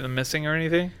reported them missing or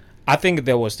anything? I think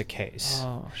that was the case.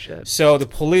 Oh, shit. So the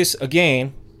police,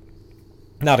 another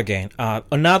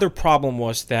problem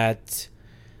was that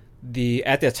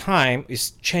at the time,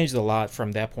 it's changed a lot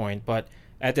from that point, but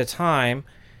at the time,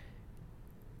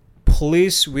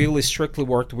 police really strictly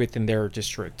worked within their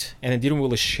district, and they didn't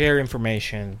really share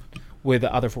information with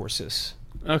the other forces.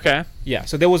 Okay. Yeah,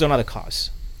 so there was another cause.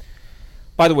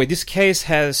 By the way, this case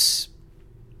has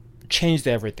changed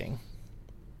everything.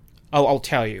 I'll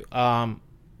tell you.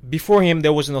 Before him,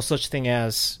 there was no such thing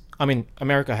as...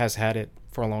 America has had it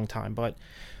for a long time, but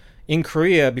in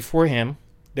Korea, before him,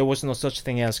 there was no such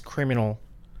thing as criminal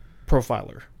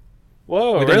profiler.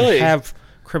 Whoa, we really? didn't have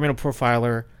criminal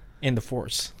profiler in the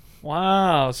force.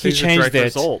 Wow, so he changed it.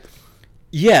 Result.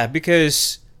 Yeah,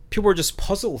 because people were just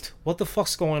puzzled. What the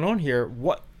fuck's going on here?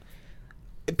 What?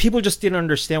 People just didn't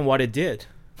understand what it did.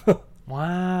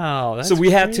 Wow, that's so we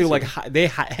had crazy. to they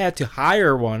had to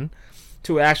hire one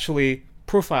to actually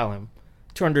profile him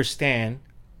to understand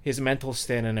his mental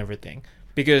state and everything,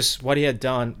 because what he had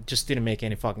done just didn't make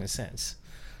any fucking sense.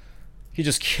 He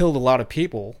just killed a lot of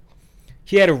people.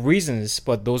 He had reasons,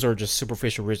 but those are just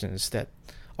superficial reasons that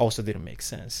also didn't make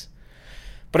sense.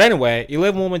 But anyway,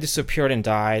 11 women disappeared and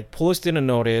died. Police didn't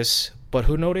notice, but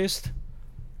who noticed?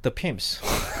 The pimps.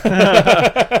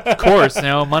 Of course,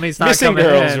 money's not missing coming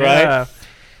girls, in, right? Yeah.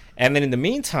 And then in the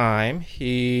meantime,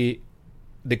 the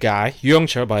guy, Yoo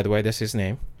Young-chul, by the way, that's his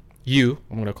name. I'm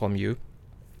going to call him Yoo.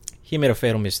 He made a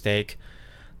fatal mistake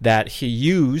that he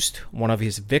used one of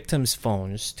his victims'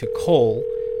 phones to call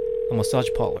a massage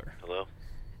parlor. Hello?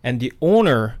 And the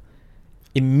owner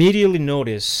immediately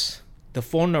noticed the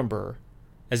phone number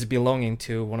as belonging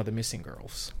to one of the missing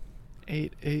girls.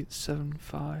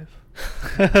 8875.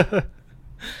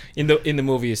 In the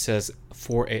movie it says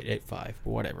 4885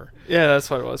 or whatever. Yeah, that's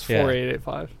what it was.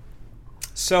 4885.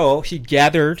 So he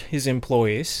gathered his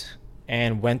employees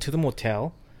and went to the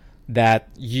motel that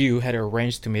Yoo had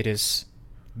arranged to meet his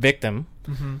victim.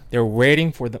 Mm-hmm. They were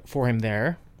waiting for him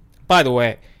there. By the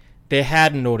way, they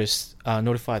had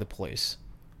notified the police,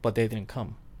 but they didn't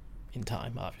come in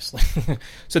time, obviously.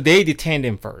 So they detained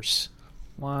him first.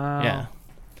 Wow. Yeah.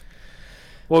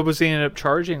 What was he end up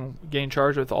charging? Getting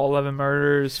charged with all 11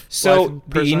 murders? So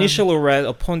upon the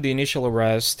initial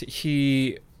arrest,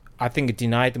 he, I think,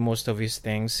 denied most of his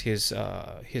things, his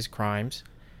crimes,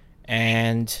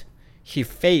 and he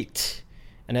faked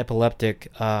an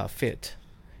epileptic fit,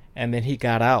 and then he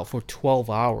got out for 12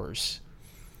 hours,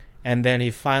 And then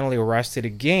he finally arrested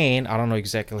again. I don't know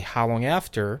exactly how long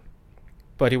after,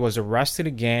 but he was arrested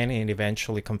again and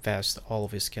eventually confessed all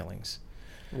of his killings.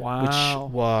 Wow.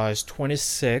 Which was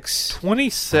 26.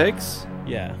 26?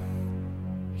 Yeah.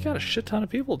 You got a shit ton of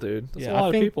people, dude. That's a I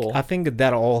lot think, of people. I think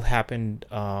that all happened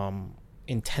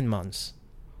in 10 months.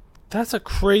 That's a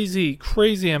crazy,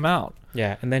 crazy amount.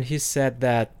 Yeah, and then he said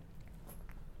that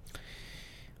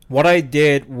what I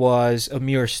did was a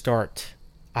mere start.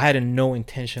 I had no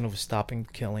intention of stopping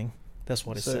killing. That's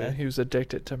what he said. He was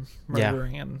addicted to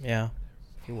murdering. Yeah,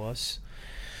 he was.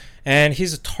 And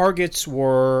his targets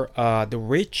were the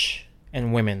rich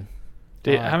and women.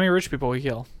 How many rich people he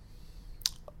kill?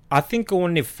 I think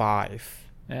only 5.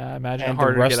 Yeah, I imagine and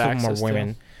harder the rest to get of them are access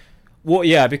women. to. Well,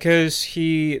 yeah, because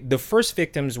the first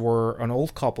victims were an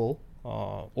old couple,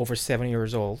 over 70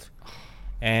 years old,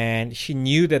 and he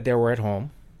knew that they were at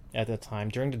home at the time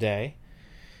during the day.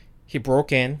 He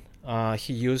broke in.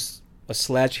 He used a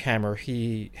sledgehammer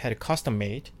he had custom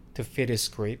made to fit his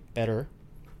grip better,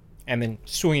 and then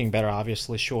swinging better,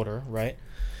 obviously shorter, right?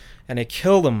 And he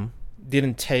killed them.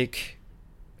 Didn't take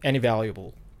any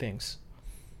valuable things,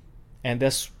 and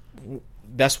that's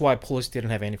why police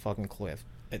didn't have any fucking clue,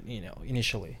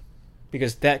 initially,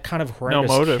 because that kind of horrendous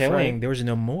motive, killing, right? there was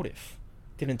no motive.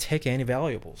 Didn't take any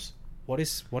valuables. What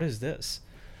is this?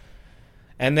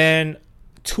 And then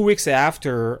 2 weeks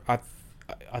after,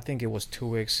 I think it was 2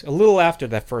 weeks, a little after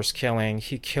that first killing,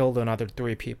 he killed another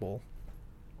 3 people.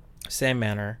 Same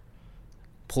manner.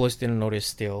 Police didn't notice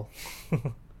still.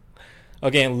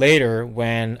 Again, later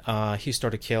when he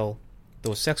started to kill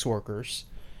those sex workers,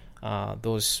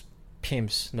 those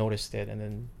pimps noticed it, and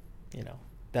then,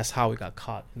 that's how he got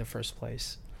caught in the first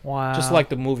place. Wow. Just like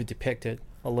the movie depicted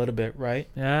a little bit, right?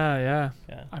 Yeah.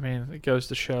 Yeah. I mean, it goes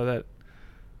to show that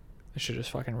they should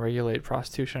just fucking regulate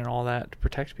prostitution and all that to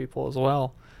protect people as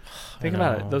well. Think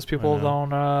about it. Those people don't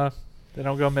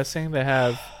go missing. They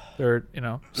have their,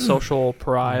 social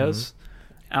pariahs,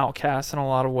 outcasts in a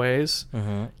lot of ways.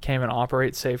 Mm-hmm. Can't even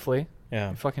operate safely. Yeah.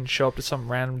 You fucking show up to some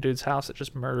random dude's house that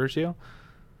just murders you.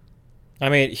 I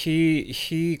mean,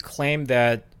 he claimed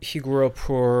that he grew up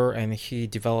poor and he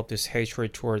developed this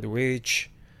hatred toward the rich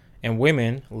and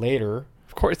women later.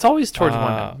 Of course, it's always towards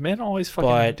women. Men always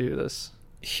fucking do this.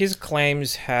 His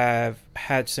claims have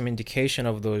had some indication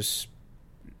of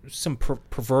some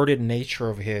perverted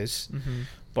nature of his,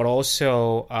 but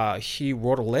also he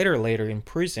wrote a letter later in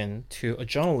prison to a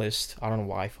journalist. I don't know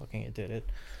why fucking he did it.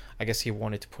 I guess he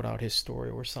wanted to put out his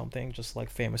story or something, just like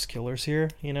famous killers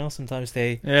here. Sometimes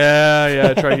they...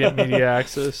 Yeah, try to get media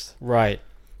access. Right.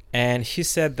 And he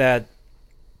said that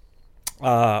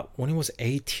when he was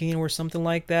 18 or something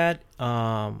like that,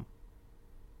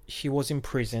 he was in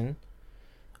prison,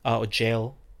 or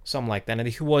jail, something like that.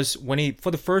 And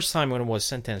for the first time when he was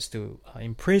sentenced to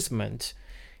imprisonment,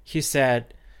 he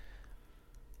said,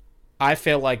 I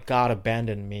felt like God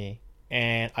abandoned me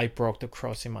and I broke the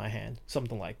cross in my hand,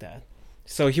 something like that.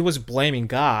 So he was blaming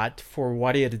God for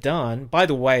what he had done. By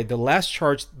the way, the last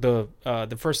charge, the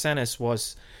first sentence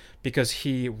was because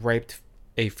he raped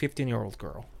a 15-year-old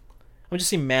girl. I mean,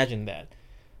 just imagine that.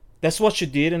 That's what you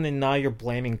did, and then now you're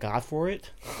blaming God for it?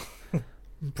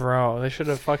 Bro, they should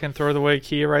have fucking thrown away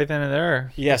key right then and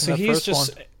there. Yeah, so he's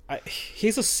just...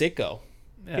 he's a sicko.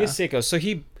 Yeah. He's a sicko. So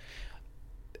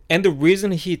and the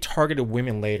reason he targeted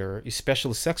women later,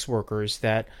 especially sex workers,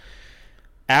 that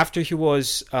after he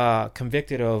was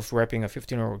convicted of raping a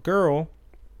 15-year-old girl,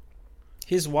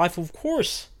 his wife, of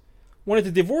course, wanted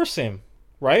to divorce him,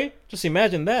 right? Just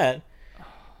imagine that.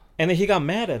 And then he got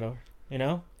mad at her,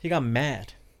 He got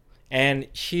mad. And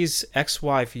his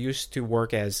ex-wife used to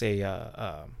work as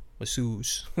a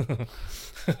masseuse.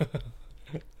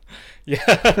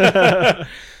 Yeah.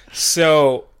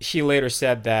 So he later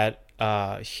said that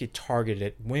he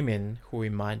targeted women who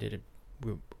reminded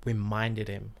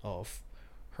him of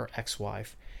her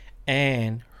ex-wife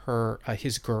and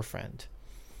his girlfriend,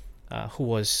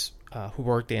 who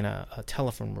worked in a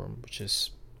telephone room, which is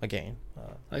again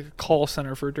like a call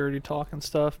center for dirty talk and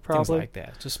stuff, probably things like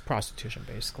that, just prostitution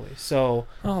basically. So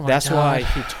that's why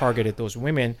he targeted those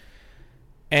women.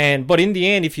 But in the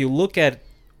end, if you look at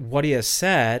what he has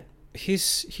said,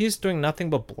 he's doing nothing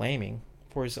but blaming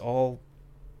for all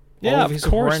of his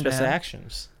horrendous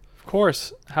actions. Of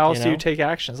course. How else do you take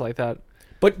actions like that?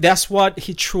 But that's what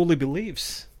he truly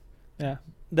believes. Yeah.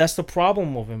 That's the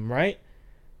problem with him, right?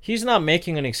 He's not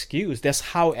making an excuse. That's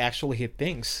how actually he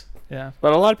thinks. Yeah.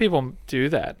 But a lot of people do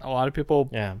that. A lot of people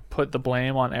Yeah. put the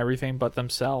blame on everything but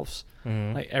themselves.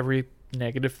 Mm-hmm. Like every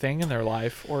negative thing in their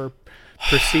life or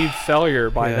perceived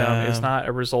failure by them is not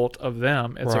a result of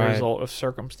them. It's a result of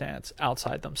circumstance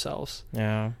outside themselves.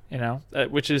 Yeah. You know,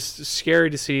 which is scary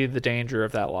to see the danger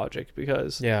of that logic,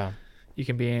 because you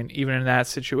can be even in that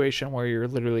situation where you're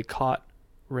literally caught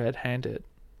red-handed,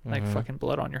 like fucking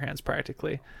blood on your hands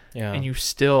practically, and you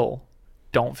still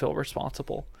don't feel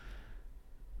responsible.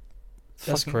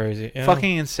 That's crazy. Yeah.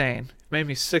 Fucking insane. It made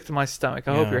me sick to my stomach.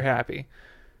 I hope you're happy.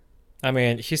 I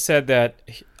mean, he said that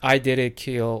I did it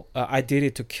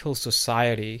to kill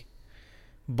society,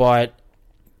 but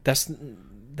that's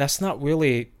not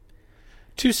really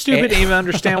too stupid to even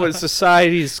understand what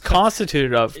society's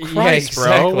constituted of. Christ,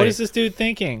 bro, what is this dude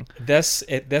thinking? That's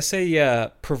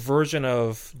a perversion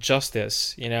of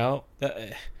justice. You know,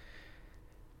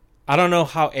 I don't know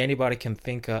how anybody can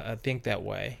think that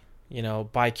way. You know,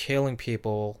 by killing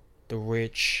people, the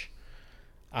rich,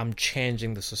 I'm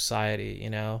changing the society. You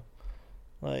know.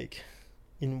 Like,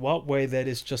 in what way that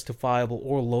is justifiable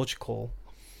or logical,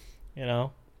 you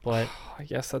know? But I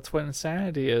guess that's what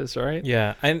insanity is, right?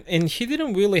 Yeah, and he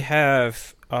didn't really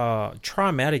have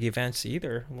traumatic events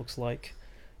either. Looks like,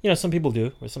 you know, some people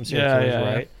do with some serial killers,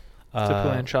 right?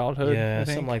 Typically in childhood, yeah,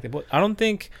 something like that. But I don't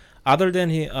think, other than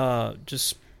he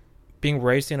just being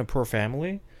raised in a poor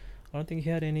family, I don't think he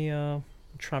had any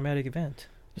traumatic event.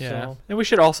 Yeah, so. And we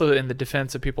should also, in the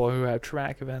defense of people who have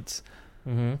traumatic events.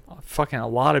 Fucking a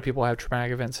lot of people have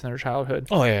traumatic events in their childhood.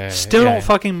 Oh yeah. Still don't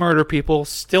fucking murder people.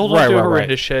 Still don't do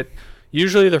horrendous shit.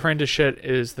 Usually the horrendous shit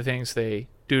is the things they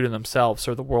do to themselves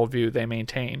or the worldview they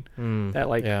maintain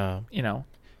that you know,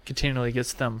 continually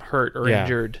gets them hurt or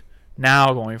injured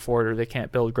now going forward, or they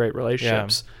can't build great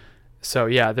relationships. So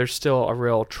there's still a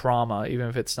real trauma, even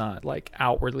if it's not like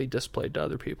outwardly displayed to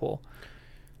other people.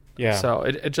 Yeah. So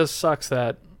it just sucks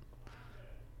that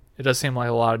it does seem like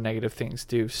a lot of negative things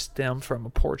do stem from a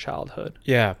poor childhood.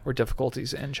 Yeah. Or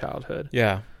difficulties in childhood.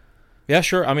 Yeah. Yeah,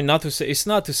 sure. I mean, it's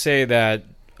not to say that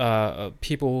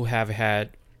people who have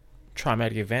had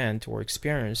traumatic event or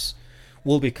experience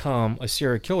will become a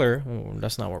serial killer.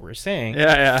 That's not what we're saying.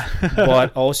 Yeah.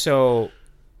 But also,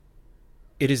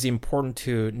 it is important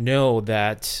to know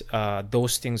that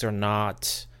those things are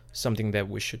not something that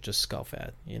we should just scoff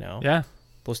at, you know? Yeah.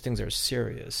 Those things are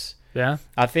serious. Yeah.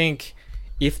 I think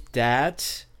if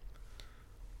that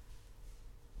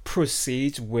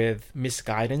proceeds with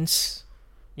misguidance,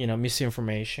 you know,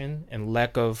 misinformation and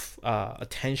lack of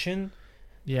attention,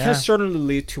 can certainly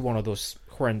lead to one of those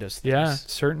horrendous things. Yeah,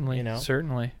 certainly. You know?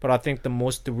 Certainly. But I think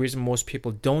the reason most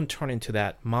people don't turn into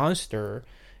that monster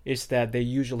is that they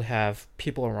usually have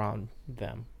people around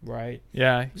them, right?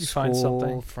 Yeah, you find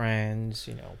something. Friends,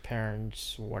 you know,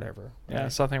 parents, whatever. Yeah,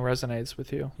 right? Something resonates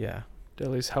with you. Yeah. To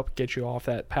at least help get you off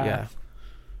that path. Yeah.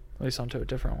 At least onto a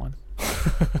different one.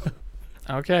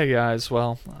 Okay, guys.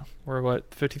 Well, we're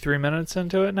 53 minutes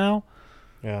into it now?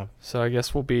 Yeah. So I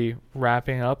guess we'll be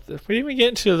wrapping up. We didn't even get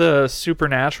into the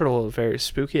supernatural, very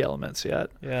spooky elements yet.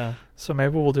 Yeah. So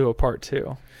maybe we'll do a part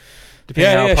 2.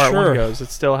 Depending on how part 1 goes.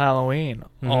 It's still Halloween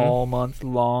all month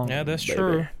long. Yeah, that's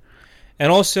true.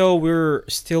 And also, we're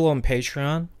still on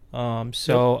Patreon.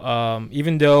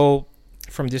 Even though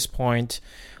from this point,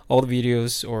 all the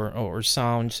videos or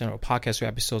sounds and podcast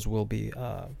episodes will be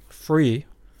free,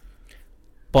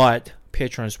 but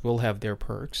patrons will have their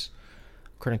perks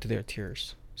according to their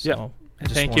tiers. So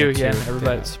and thank you again,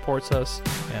 everybody that supports us.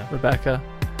 Yeah. Rebecca,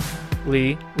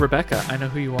 Lee, Rebecca, I know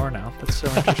who you are now. That's so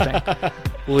interesting.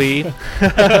 Lee,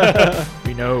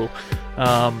 we know.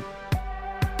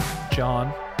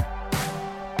 John,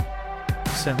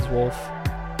 Sins Wolf,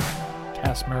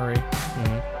 Cass Murray.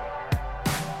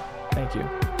 Thank you.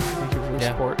 Thank you for the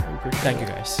support. We appreciate it. Thank you,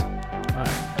 guys. All right.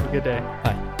 Have a good day.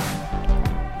 Bye.